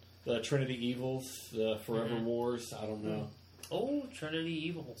 The Trinity Evils, the Forever Mhm. Wars, I don't know. Oh, Trinity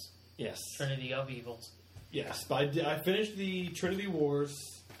Evils. Yes. Trinity of Evils. Yes, but I finished the Trinity Wars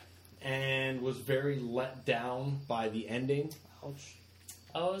and was very let down by the ending. Ouch.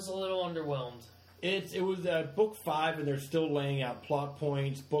 I was a little underwhelmed. It was book 5, and they're still laying out plot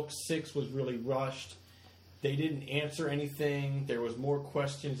points. Book 6 was really rushed. They didn't answer anything. There was more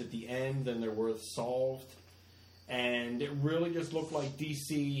questions at the end than there were solved. And it really just looked like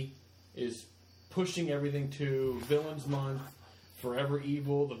DC is pushing everything to Villains Month, Forever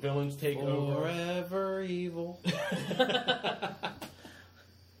Evil, the villains take over. Forever Evil.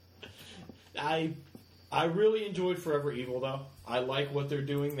 I really enjoyed Forever Evil, though. I like what they're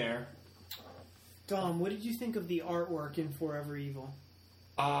doing there. Dom, what did you think of the artwork in Forever Evil?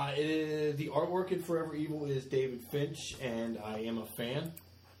 The artwork in Forever Evil is David Finch, and I am a fan.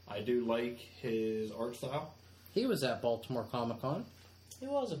 I do like his art style. He was at Baltimore Comic Con. He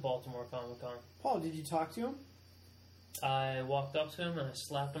was at Baltimore Comic Con. Paul, did you talk to him? I walked up to him and I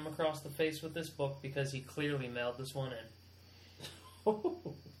slapped him across the face with this book because he clearly mailed this one in.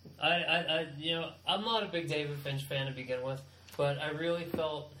 I'm not a big David Finch fan to begin with, but I really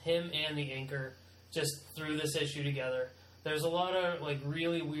felt him and the inker just threw this issue together. There's a lot of like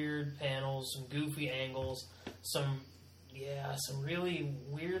really weird panels, some goofy angles, some really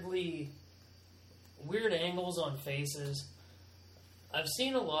weird angles on faces. I've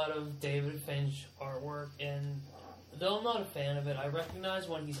seen a lot of David Finch artwork, and though I'm not a fan of it, I recognize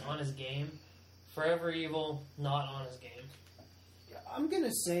when he's on his game Forever Evil, not on his game. I'm going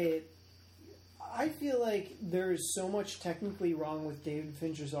to say it. I feel like there is so much technically wrong with David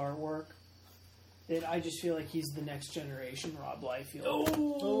Fincher's artwork that I just feel like he's the next generation Rob Liefeld.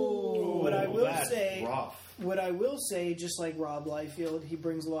 What I will that's say, rough. just like Rob Liefeld, he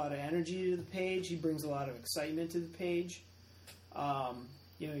brings a lot of energy to the page. He brings a lot of excitement to the page.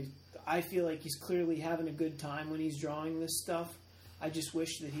 I feel like he's clearly having a good time when he's drawing this stuff. I just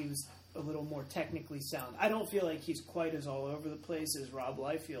wish that he was a little more technically sound. I don't feel like he's quite as all over the place as Rob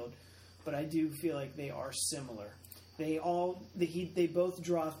Liefeld, but I do feel like they are similar. They both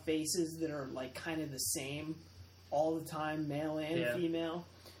draw faces that are like kind of the same all the time, male and female.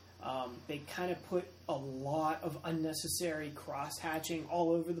 They kind of put a lot of unnecessary cross-hatching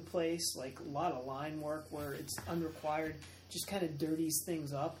all over the place, like a lot of line work where it's unrequired, just kind of dirties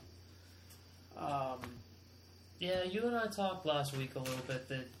things up. Yeah, you and I talked last week a little bit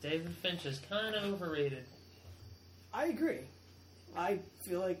that David Finch is kind of overrated. I agree. I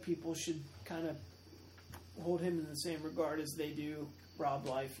feel like people should kind of hold him in the same regard as they do Rob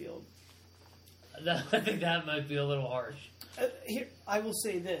Liefeld. I think that might be a little harsh. Here, I will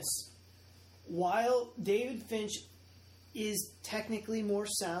say this. While David Finch is technically more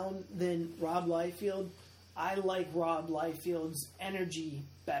sound than Rob Liefeld, I like Rob Liefeld's energy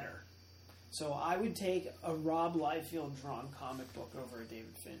better. So I would take a Rob Liefeld drawn comic book over a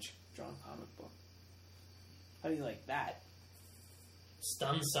David Finch drawn comic book. How do you like that?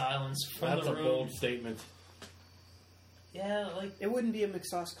 Stunned silence from That's the a room. bold statement. Yeah, like It wouldn't be a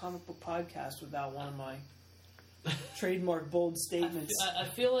McSauce comic book podcast without one of my trademark bold statements. I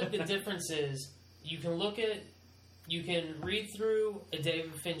feel like the difference is you can read through a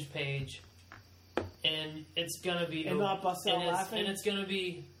David Finch page, and it's gonna be And not bust out laughing? and it's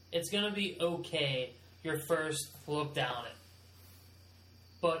gonna be okay your first look down it.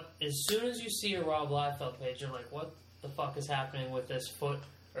 But as soon as you see a Rob Liefeld page, you're like, what the fuck is happening with this foot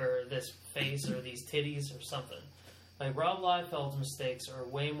or this face or these titties or something? Like, Rob Liefeld's mistakes are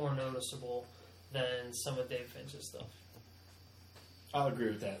way more noticeable than some of Dave Finch's stuff. I'll agree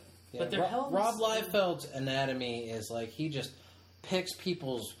with that. But they're held Rob in- Liefeld's anatomy is like he just picks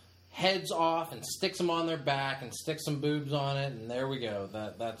people's heads off and sticks them on their back and sticks some boobs on it, and there we go.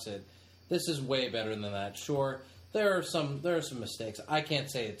 That's it. This is way better than that. Sure, there are some mistakes. I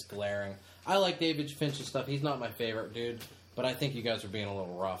can't say it's glaring. I like David Finch's stuff. He's not my favorite dude, but I think you guys are being a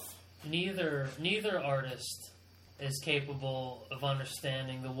little rough. Neither artist is capable of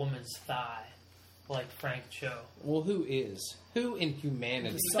understanding the woman's thigh like Frank Cho. Well, who is? Who in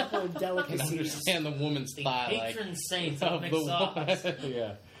humanity The supple can delicacies. understand the woman's The thigh like patron saint of the McSauce. one,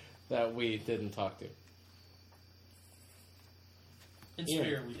 yeah, that we didn't talk to? In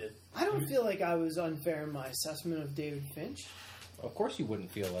spirit, we did. I don't feel like I was unfair in my assessment of David Finch. Of course you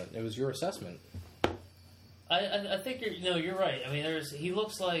wouldn't feel it. It was your assessment. I think you're right. I mean, he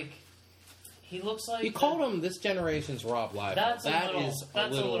looks like. You called him this generation's Rob Liefeld. That's That a little, is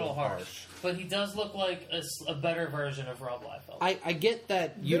that's a little harsh. But he does look like a better version of Rob Liefeld. I get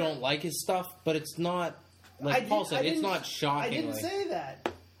that you don't like his stuff, but it's not like Paul said. It's not shocking. I didn't say that.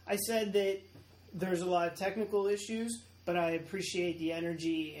 I said that there's a lot of technical issues, but I appreciate the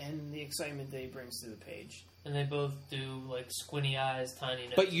energy and the excitement that he brings to the page. And they both do like squinty eyes, tiny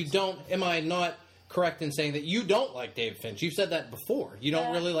noses. But you don't. Am I not correct in saying that you don't like Dave Finch? You've said that before. You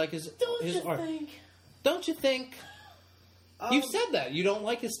don't really like his art. Don't you think? You've said that you don't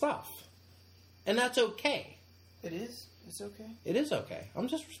like his stuff, and that's okay. It is. It's okay. It is okay. I'm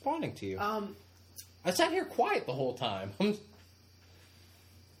just responding to you. Um, I sat here quiet the whole time.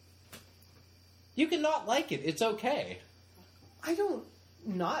 You can not like it. It's okay. I don't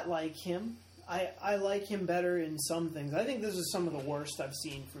not like him. I like him better in some things. I think this is some of the worst I've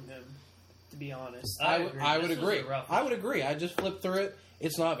seen from him, to be honest. I This would was agree. a rough I would agree. I just flipped through it.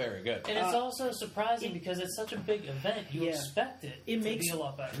 It's not very good. And it's also surprising because it's such a big event. You expect it to makes- be a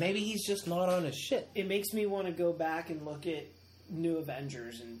lot better. Maybe he's just not on his shit. It makes me want to go back and look at New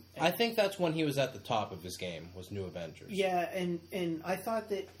Avengers and I think that's when he was at the top of his game, was New Avengers. yeah, and I thought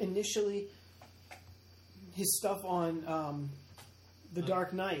that initially his stuff on The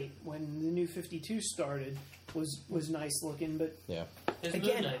Dark Knight when the New 52 started was nice looking, but Yeah. His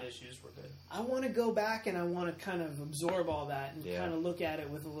again, Moon Knight issues were good. I want to go back and I want to kind of absorb all that and Yeah. kind of look at it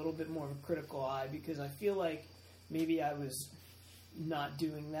with a little bit more of a critical eye because I feel like maybe I was not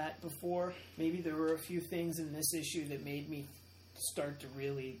doing that before. Maybe there were a few things in this issue that made me start to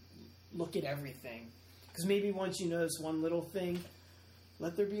really look at everything. Because maybe once you notice one little thing,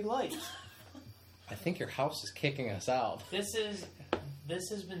 let there be light. I think your house is kicking us out. This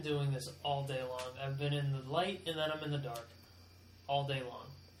has been doing this all day long. I've been in the light and then I'm in the dark all day long.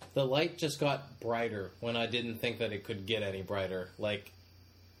 The light just got brighter when I didn't think that it could get any brighter. Like,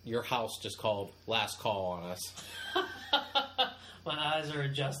 your house just called last call on us. My eyes are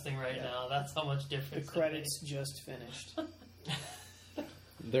adjusting right now. That's how much The difference. it credits just finished.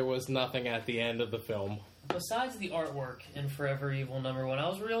 There was nothing at the end of the film. Besides the artwork in Forever Evil #1, I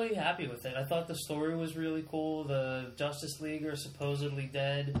was really happy with it. I thought the story was really cool. The Justice League are supposedly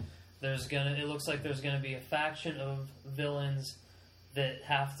dead. It looks like there's gonna be a faction of villains that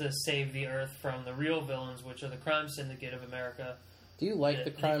have to save the Earth from the real villains, which are the Crime Syndicate of America. Do you like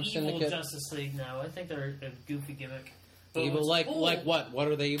the Crime evil Syndicate? Justice League now. I think they're a goofy gimmick. But Evil what's like cool- what? What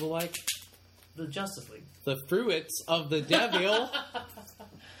are they evil like? The Justice League. The fruits of the devil.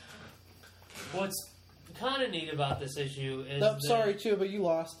 What's kind of neat about this issue is Oh, sorry, too, but you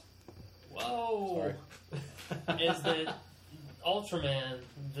lost. Whoa! Is that Ultraman,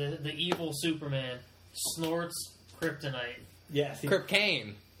 the evil Superman, snorts kryptonite. Yes. Krip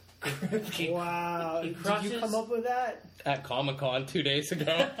Kane Wow. He Did crushes- you come up with that? at Comic-Con 2 days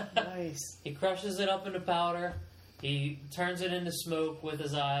ago. Nice. He crushes it up into powder. He turns it into smoke with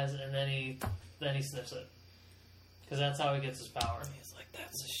his eyes, and then he sniffs it. Because that's how he gets his power. He's like,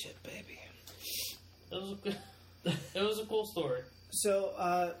 that's a shit, baby. It was a cool story.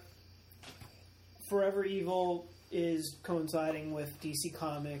 So, Forever Evil is coinciding with DC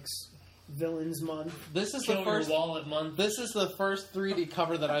Comics Villains Month. This is Kill the first. your wallet month. This is the first 3D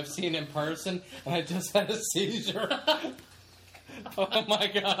cover that I've seen in person, and I just had a seizure. Oh my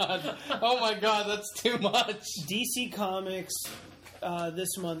god! Oh my god! That's too much. DC Comics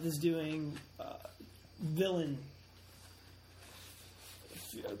this month is doing villain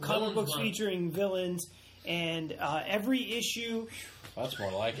comic Villains books month. featuring villains, and every issue That's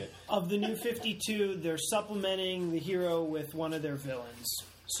more like it. of the New 52, they're supplementing the hero with one of their villains.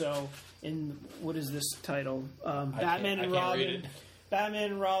 So, in what is this title? Batman I and can't read Robin. it.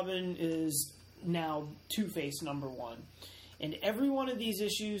 Batman and Robin is now Two-Face #1. And every one of these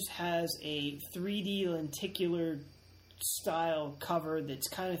issues has a 3D lenticular style cover that's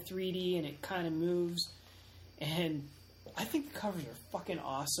kind of 3D and it kind of moves. And I think the covers are fucking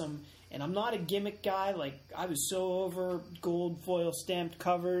awesome. And I'm not a gimmick guy. Like, I was so over gold foil stamped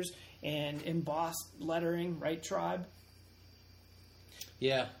covers and embossed lettering, right, Tribe?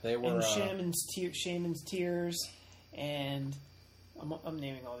 Yeah, they were. And Shaman's Tears, and I'm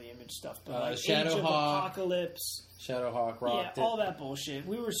naming all the image stuff, but like Age of Shadowhawk. Apocalypse, Shadowhawk rocked yeah, all it. that bullshit.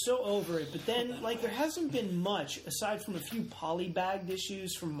 We were so over it, but then like there hasn't been much aside from a few polybagged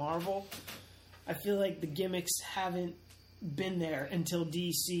issues from Marvel. I feel like the gimmicks haven't been there until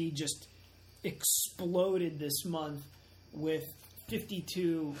DC just exploded this month with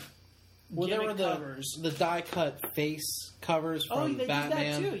 52 Well, there gimmick were covers. the die cut face covers Oh, from they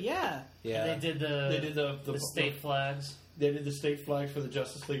Batman. did that too, yeah. Yeah, And they did the state flags. They did the state flags for the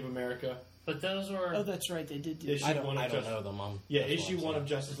Justice League of America. But those were... Oh, that's right, they did do Issue I don't one of know them. Yeah, that's what issue I'm 1 saying. of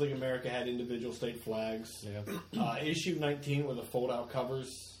Justice League of America had individual state flags. Yeah. Issue 19 were the fold-out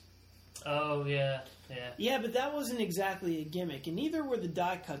covers. Oh, yeah. Yeah, but that wasn't exactly a gimmick, and neither were the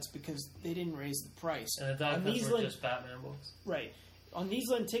die cuts because they didn't raise the price. And the die On cuts these were just Batman books. right. On these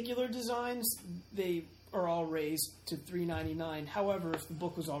lenticular designs, they are all raised to $3.99. However, if the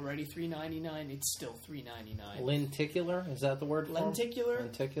book was already $3.99, it's still $3.99. Lenticular? Is that the word for it? Lenticular?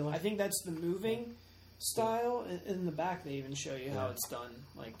 Lenticular? I think that's the moving style. In the back, they even show you how it's done.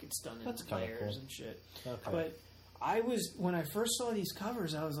 Like, it's done in That's kinda layers cool. and shit. Okay. But when I first saw these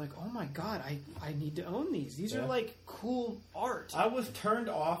covers, I was like, oh my god, I need to own these. These are Yeah. like cool art. I was turned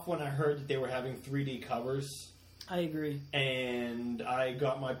off when I heard that they were having 3D covers. I agree. And I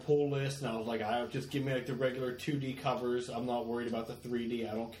got my pull list, and I was like, "I just give me like the regular 2D covers. I'm not worried about the 3D.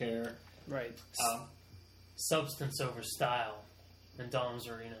 I don't care." Right. Substance over style in Dom's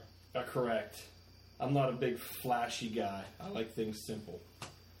Arena. Correct. I'm not a big flashy guy. I like things simple.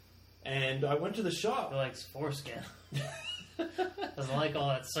 And I went to the shop. He likes foreskin. Doesn't like all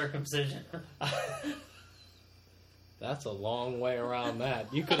that circumcision. That's a long way around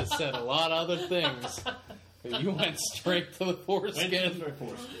that. You could have said a lot of other things, but you went straight to the foreskin.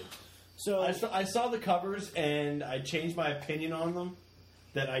 So I saw the covers, and I changed my opinion on them.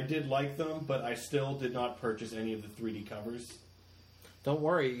 That I did like them, but I still did not purchase any of the 3D covers. Don't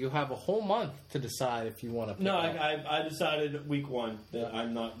worry, you have a whole month to decide if you want to pick No, up. I decided week 1 that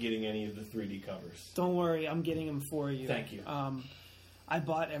I'm not getting any of the 3D covers. don't worry, I'm getting them for you. Thank you. I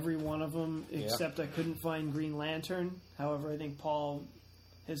bought every one of them except I couldn't find Green Lantern. However, I think Paul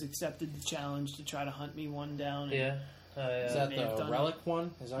has accepted the challenge to try to hunt me one down. and- Yeah. Is that may have the done relic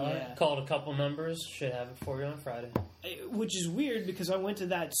one? Is that Yeah. right? Called a couple numbers. Should have it for you on Friday. Which is weird because I went to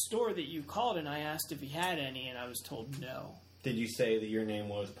that store that you called and I asked if he had any and I was told no. Did you say that your name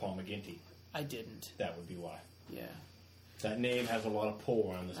was Paul McGinty? I didn't. That would be why. Yeah. That name has a lot of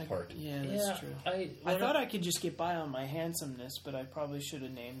pull around this part. Yeah, that's true. I thought I could just get by on my handsomeness, but I probably should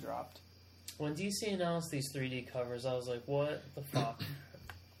have name dropped. When DC announced these 3D covers, I was like, what the fuck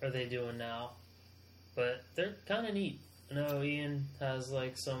are they doing now? But they're kind of neat. I know Ian has,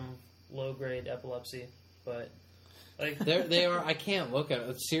 like, some low-grade epilepsy, but... like they are. I can't look at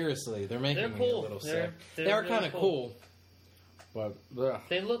it. Seriously, they're making me cool. a little They're sick. really They are kind of cool. But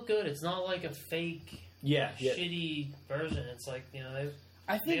they look good. It's not like a fake, shitty version. It's like, you know,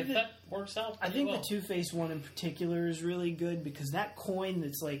 I think the effect works out. I think well. the Two-Face one in particular is really good because that coin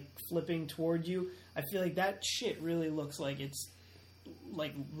that's like flipping toward you, I feel like that shit really looks like it's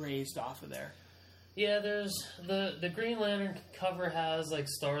like raised off of there. Yeah, there's the Green Lantern cover has like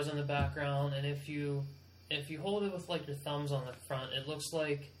stars in the background, and if you hold it with like your thumbs on the front, it looks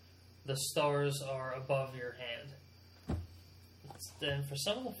like the stars are above your hand. And for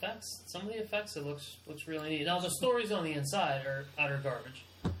some of the effects, it looks really neat. Now the stories on the inside are utter garbage,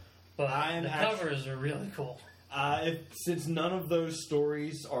 but the covers are really cool. Since none of those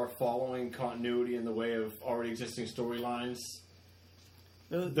stories are following continuity in the way of already existing storylines,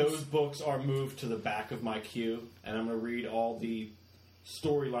 those books are moved to the back of my queue, and I'm going to read all the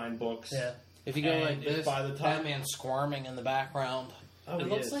storyline books. Yeah. If you go and like this, by the time Batman squirming in the background. Oh, it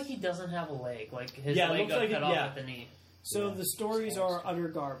looks like he doesn't have a leg. Like his leg got cut off at the knee. So the stories are utter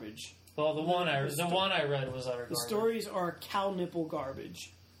garbage. Well, the one I read was utter garbage. The stories are cow nipple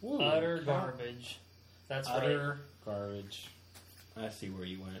garbage. Ooh, utter garbage. That's utter garbage. I see where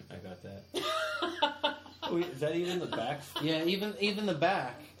you went. I got that. Wait, is that even the back? Yeah, even the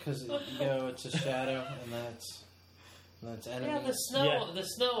back, because it's a shadow, and that's enemy. Yeah, the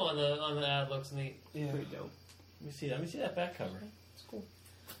snow on the ad looks neat. Yeah, pretty dope. Let me see that back cover. It's cool.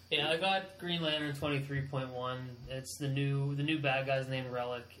 Yeah, I got Green Lantern 23.1. It's the new bad guy's named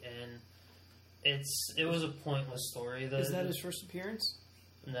Relic, and it was a pointless story. Is that his first appearance?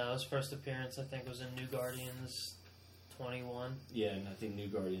 No, his first appearance I think was in New Guardians 21. Yeah, and I think New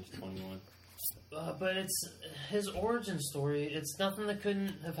Guardians 21. But it's his origin story. It's nothing that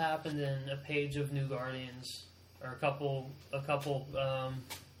couldn't have happened in a page of New Guardians or a couple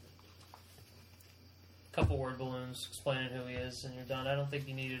word balloons explaining who he is, and you're done. I don't think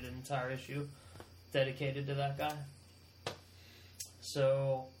you needed an entire issue dedicated to that guy.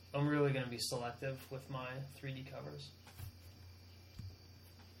 So I'm really going to be selective with my 3D covers.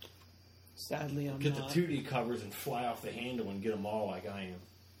 Sadly, I'm get not. the 2D covers and fly off the handle and get them all like I am.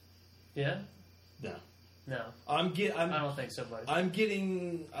 Yeah? No. I don't think so, buddy. I'm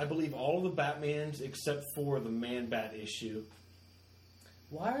getting, I believe, all of the Batmans except for the Man-Bat issue.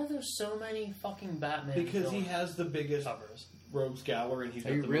 Why are there so many fucking Batman Because he has the biggest covers. Rogues Gallery, and he's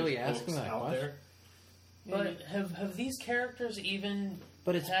got you the really most asking books that out question? there. But have these characters even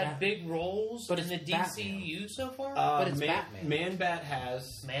it's had big roles in the DCU Batman. so far? But it's Batman. Man-Bat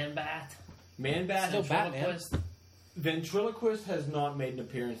has... Man-Bat. Man-Bat Still has... Batman. Ventriloquist has not made an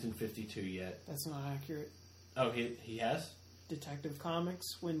appearance in 52 yet. That's not accurate. Oh, he has? Detective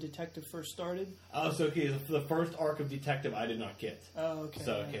Comics, when Detective first started. Oh, so okay, the first arc of Detective I did not get. Oh, okay.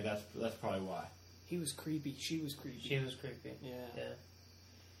 So, okay, that's probably why. He was creepy. She was creepy. She was creepy. Yeah.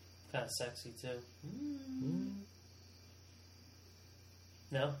 Kind of sexy, too.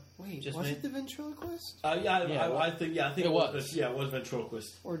 No? Wait, Just was me? it the Ventriloquist? I think it was. It was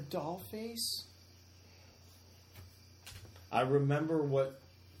Ventriloquist. Or Dollface? I remember what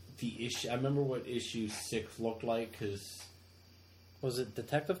issue 6 looked like, because... Was it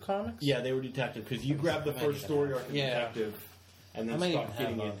Detective Comics? Yeah, they were Detective, because you grabbed the first story arc of Detective, and then stopped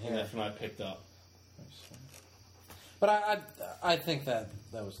getting it, and that's when I picked up. But I think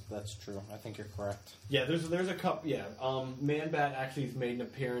that's true. I think you're correct. Yeah, there's a couple. Yeah, Man-Bat actually has made an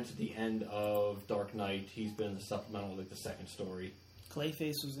appearance at the end of Dark Knight. He's been in the supplemental, like the second story.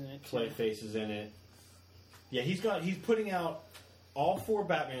 Clayface was in it. Clayface is in it. Yeah, he's putting out all 4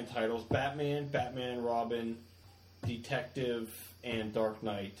 Batman titles: Batman, Batman and Robin, Detective, and Dark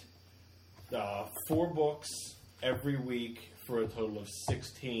Knight. 4 books every week for a total of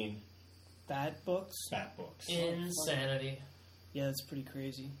 16 Bat books? Bat books. Insanity. Yeah, that's pretty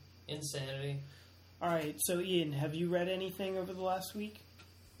crazy. Insanity. Alright, so Ian, have you read anything over the last week?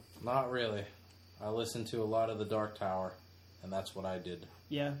 Not really. I listened to a lot of The Dark Tower, and that's what I did.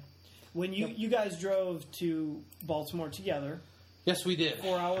 Yeah. When you guys drove to Baltimore together, Yes, we did.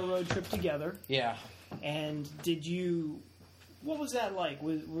 4-hour road trip together, Yeah. and what was that like?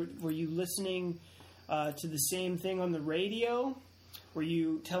 Were you listening to the same thing on the radio? Were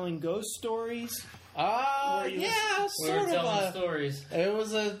you telling ghost stories? Yeah, We were sort telling of. stories. It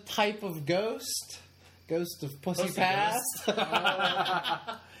was a type of ghost Ghost of Pussy Pussy Past. Ghost.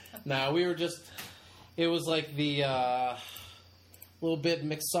 No, we were just. It was like the little bit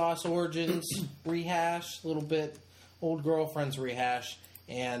McSauce Origins rehash, little bit Old Girlfriends rehash,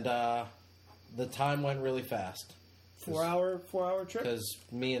 and the time went really fast. 4 hour trip. Because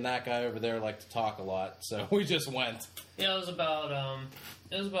me and that guy over there like to talk a lot, so we just went. Yeah, it was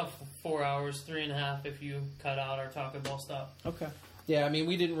about 4 hours, 3.5 if you cut out our Taco Bell stop. Okay. Yeah, I mean,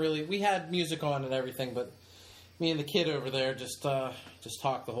 we had music on and everything, but me and the kid over there just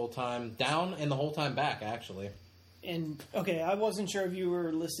talked the whole time down and the whole time back, actually. And okay, I wasn't sure if you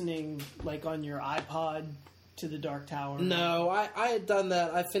were listening like on your iPod to the Dark Tower. No, I had done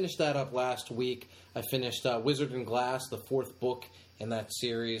that. I finished that up last week. I finished Wizard and Glass, the 4th book in that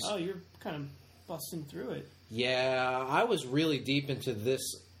series. Oh, you're kind of busting through it. Yeah, I was really deep into this.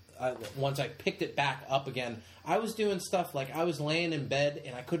 Once I picked it back up again, I was doing stuff like I was laying in bed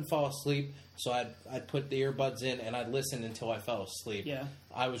and I couldn't fall asleep, so I'd put the earbuds in and I'd listen until I fell asleep. Yeah.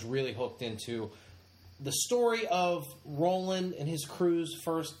 I was really hooked into the story of Roland and his crew's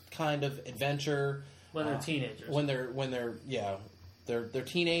first kind of adventure. When they're teenagers. When they're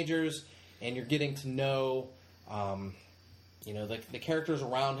teenagers, and you're getting to know, the characters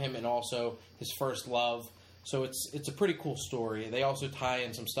around him, and also his first love. So it's a pretty cool story. They also tie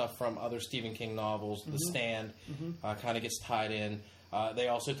in some stuff from other Stephen King novels. The Stand kind of gets tied in. They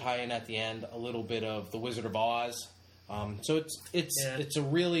also tie in at the end a little bit of The Wizard of Oz. So it's a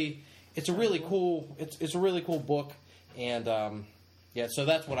really cool book, and so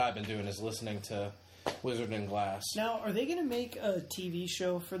that's what I've been doing is listening to Wizard and Glass. Now, are they going to make a TV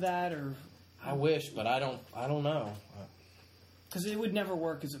show for that, or? I wish, but I don't know. Because it would never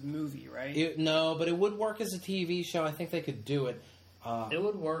work as a movie, right? No, but it would work as a TV show. I think they could do it. It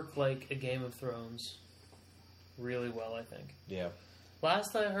would work like a Game of Thrones really well, I think. Yeah.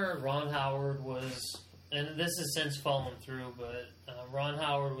 Last I heard, Ron Howard was, and this has since fallen through, but Ron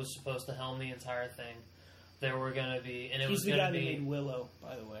Howard was supposed to helm the entire thing. There were going to be, and it He's was the going guy to that be made Willow,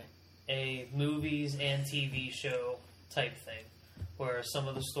 by the way. a movies and TV show type thing, where some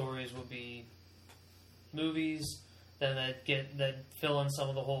of the stories would be movies, then that fill in some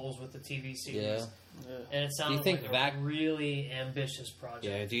of the holes with the TV series. Yeah. And it sounded think like that- a really ambitious project.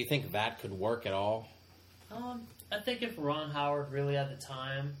 Yeah. Do you think that could work at all? I think if Ron Howard really had the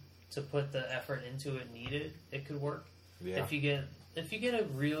time to put the effort into it needed, it could work. Yeah. If you get a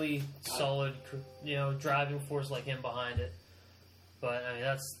really solid, driving force like him behind it. But I mean,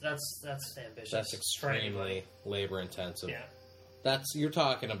 that's ambitious. That's extremely labor intensive. Yeah. You're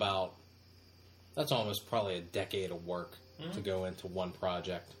talking about. That's almost probably a decade of work to go into one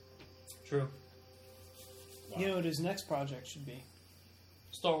project. True. Wow. You know what his next project should be?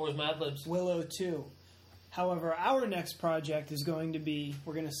 Star Wars Mad Libs. Willow 2. However, our next project is going to be,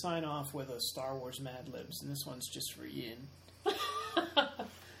 we're going to sign off with a Star Wars Mad Libs, and this one's just for Ian.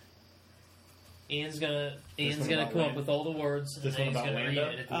 Ian's gonna about come up Land- with all the words, This and then one he's about gonna read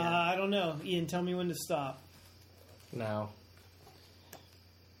Lando? it at the end. I don't know. Ian, tell me when to stop. No.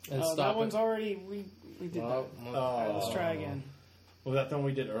 And Oh, stop that it. one's already, we did Oh, that. All right, let's try again. Was that the one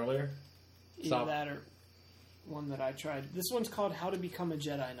we did earlier? Either Stop. that or one that I tried. This one's called How to Become a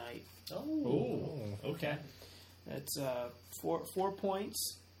Jedi Knight. Oh, okay. It's 4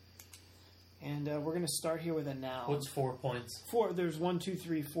 points. And we're going to start here with a noun. What's 4 points? 4? There's 1, 2,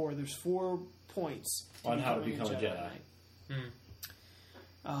 3, 4. There's 4 points On how to becoming become a Jedi.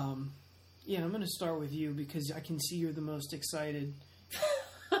 Hmm. Yeah, I'm going to start with you because I can see you're the most excited.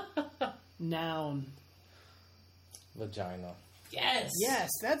 Noun. Vagina. Yes. Yes,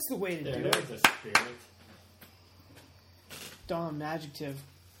 that's the way to do There's it. the spirit. Dom, adjective.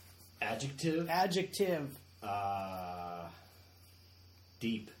 Adjective. Adjective.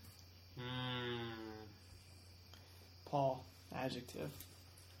 Deep. Paul, adjective.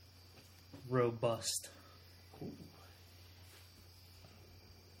 Robust.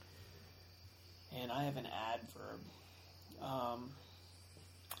 And I have an adverb.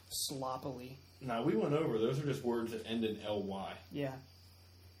 Sloppily. Now, we went over, those are just words that end in ly. Yeah.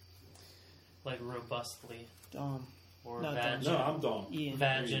 Like robustly. Dom. Or No, vagin. No, I'm dumb. Ian.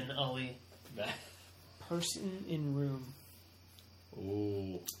 Vaginally. Person in room.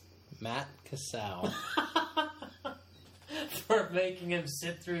 Ooh. Matt Casal. For making him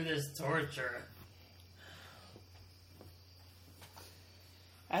sit through this torture.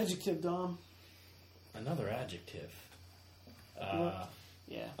 Adjective, Dom. Another adjective.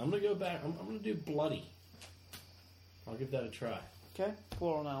 Yeah. I'm going to go back. I'm going to do bloody. I'll give that a try. Okay.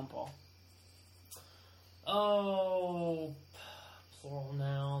 Plural noun, Paul. Oh, plural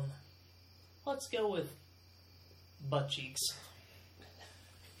noun. Let's go with butt cheeks.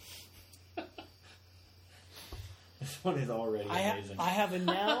 This one is already amazing. I have a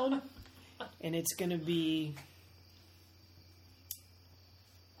noun, and it's going to be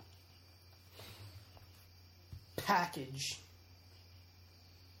package.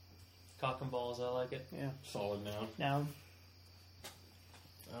 Cock and balls, I like it. Yeah, Solid noun. noun.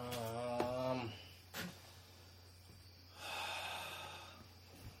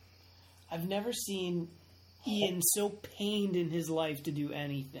 I've never seen Ian so pained in his life to do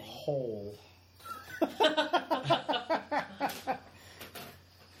anything. Hole.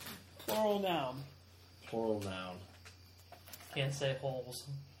 Plural noun. Plural noun. Can't say holes.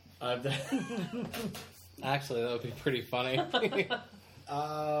 Actually, that would be pretty funny.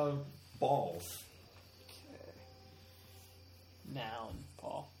 Balls. Noun,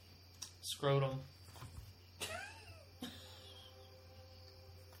 Paul. Scrotum.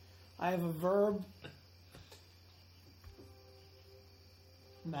 I have a verb.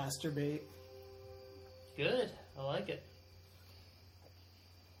 Masturbate. Good. I like it.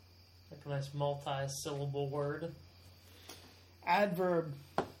 Like a nice multi-syllable word. Adverb.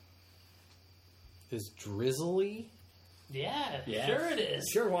 Is drizzly? Yeah, Yes. sure it is.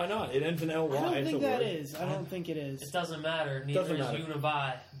 Sure, why not? It ends in LY. I don't it's think a that word. is. I don't think it is. It doesn't matter. Neither Doesn't is matter.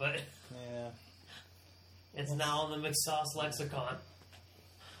 univi, but Yeah. it's now in the McSauce lexicon.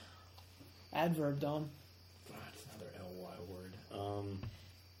 Adverb, Dom. That's another LY word.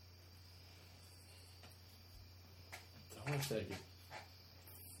 I want to say.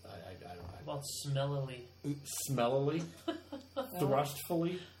 I don't know. How about smellily? Smellily?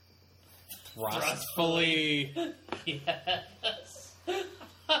 Thrustfully? Thrustfully. Yes.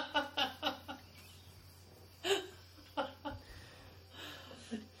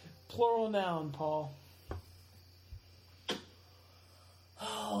 Plural noun, Paul.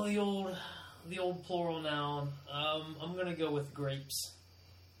 Oh, the old plural noun. I'm gonna go with grapes.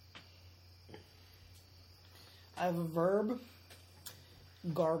 I have a verb.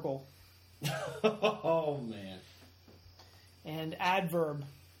 Gargle. Oh, man. And adverb.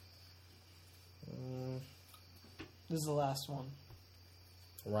 This is the last one.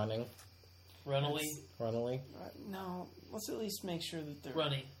 Running. Runnily. Runnily. No, let's at least make sure that they're...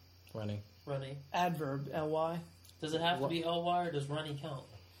 Runny. Running. Runny. Adverb, L-Y. Does it have to be LY or does runny count?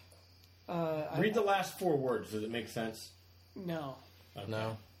 Read the last four words. Does it make sense? No. Okay.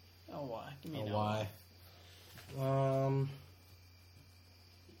 No. L-Y. Give me A an Y.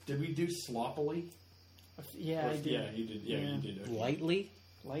 Did we do sloppily? Yeah, I did. Yeah, you did. Yeah, Yeah. you did. Okay. Lightly.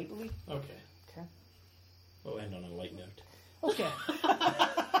 Lightly? Okay. Okay. We'll end on a light note. Okay.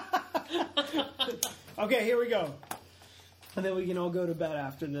 Okay, here we go. And then we can all go to bed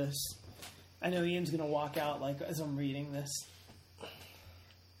after this. I know Ian's going to walk out like as I'm reading this.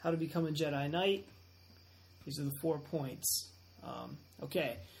 How to become a Jedi Knight. These are the 4 points.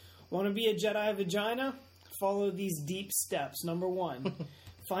 Okay. Want to be a Jedi vagina? Follow these deep steps. Number 1,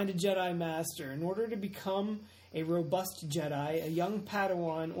 find a Jedi Master. In order to become a robust Jedi, a young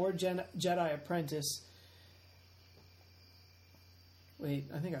Padawan, or Jedi apprentice... Wait,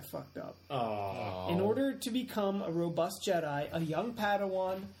 I think I fucked up. Oh. In order to become a robust Jedi, a young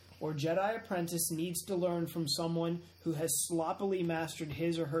Padawan or Jedi apprentice needs to learn from someone who has sloppily mastered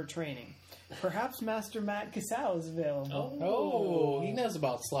his or her training. Perhaps Master Matt Casal is available. Oh, he knows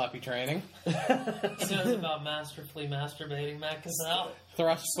about sloppy training. He knows about masterfully masturbating, Matt Casal.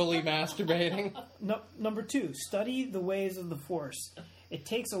 Thrustfully masturbating. Number 2, study the ways of the Force. It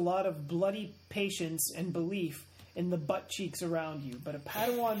takes a lot of bloody patience and belief in the butt cheeks around you, but a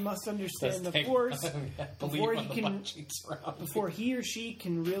Padawan must understand the Force before he or she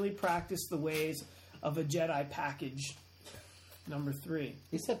can really practice the ways of a Jedi package. Number 3,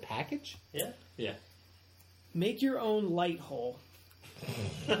 He said package? Yeah. Yeah. make your own light hole.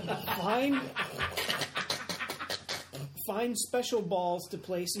 Find special balls to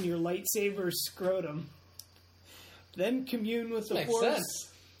place in your lightsaber's scrotum. Then commune with the Makes Force. sense.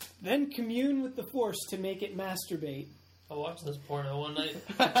 Then commune with the Force to make it masturbate. I watched this porno one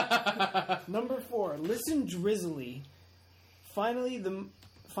night. Number 4, listen drizzily. Finally,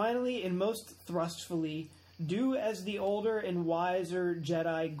 and most thrustfully, do as the older and wiser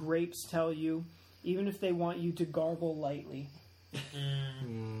Jedi grapes tell you, even if they want you to gargle lightly.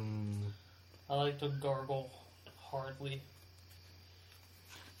 I like to gargle hardly.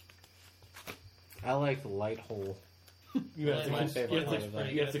 I like the light hole. You have, That's my favorite part of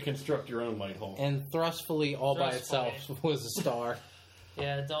that. you have to construct your own light hole. And thrustfully all by Thrustfully. itself was a star.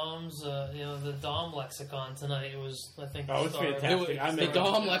 Yeah, Dom's, the Dom lexicon tonight was, I think, Oh, it's star. fantastic. The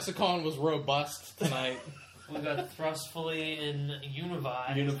Dom lexicon was robust tonight. We got thrustfully and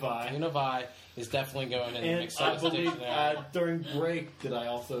univi. Unify. Univi is definitely going in the And I McSauce believe dictionary. during break that I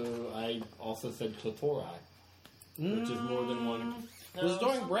also said clitori. which is more than one. No, Was it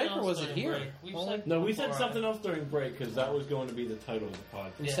during something break or else was it during here? break. We Only- said No, we said before something else during break because that was going to be the title of the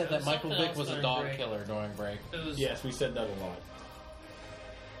podcast. You Yeah, said it that was Michael something Vick else was a during dog break. killer during break. It was, Yes, we said that a lot.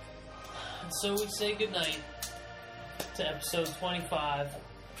 So we say goodnight to episode 25.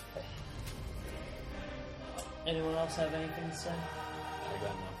 Anyone else have anything to say? I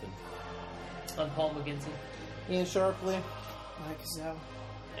got nothing. On Paul McGinty. Ian Sharpley. Mike Zell.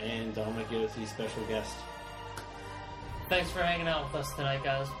 And Dominic Yossi, special guest. Thanks for hanging out with us tonight,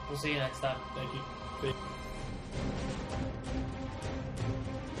 guys. We'll see you next time. Thank you.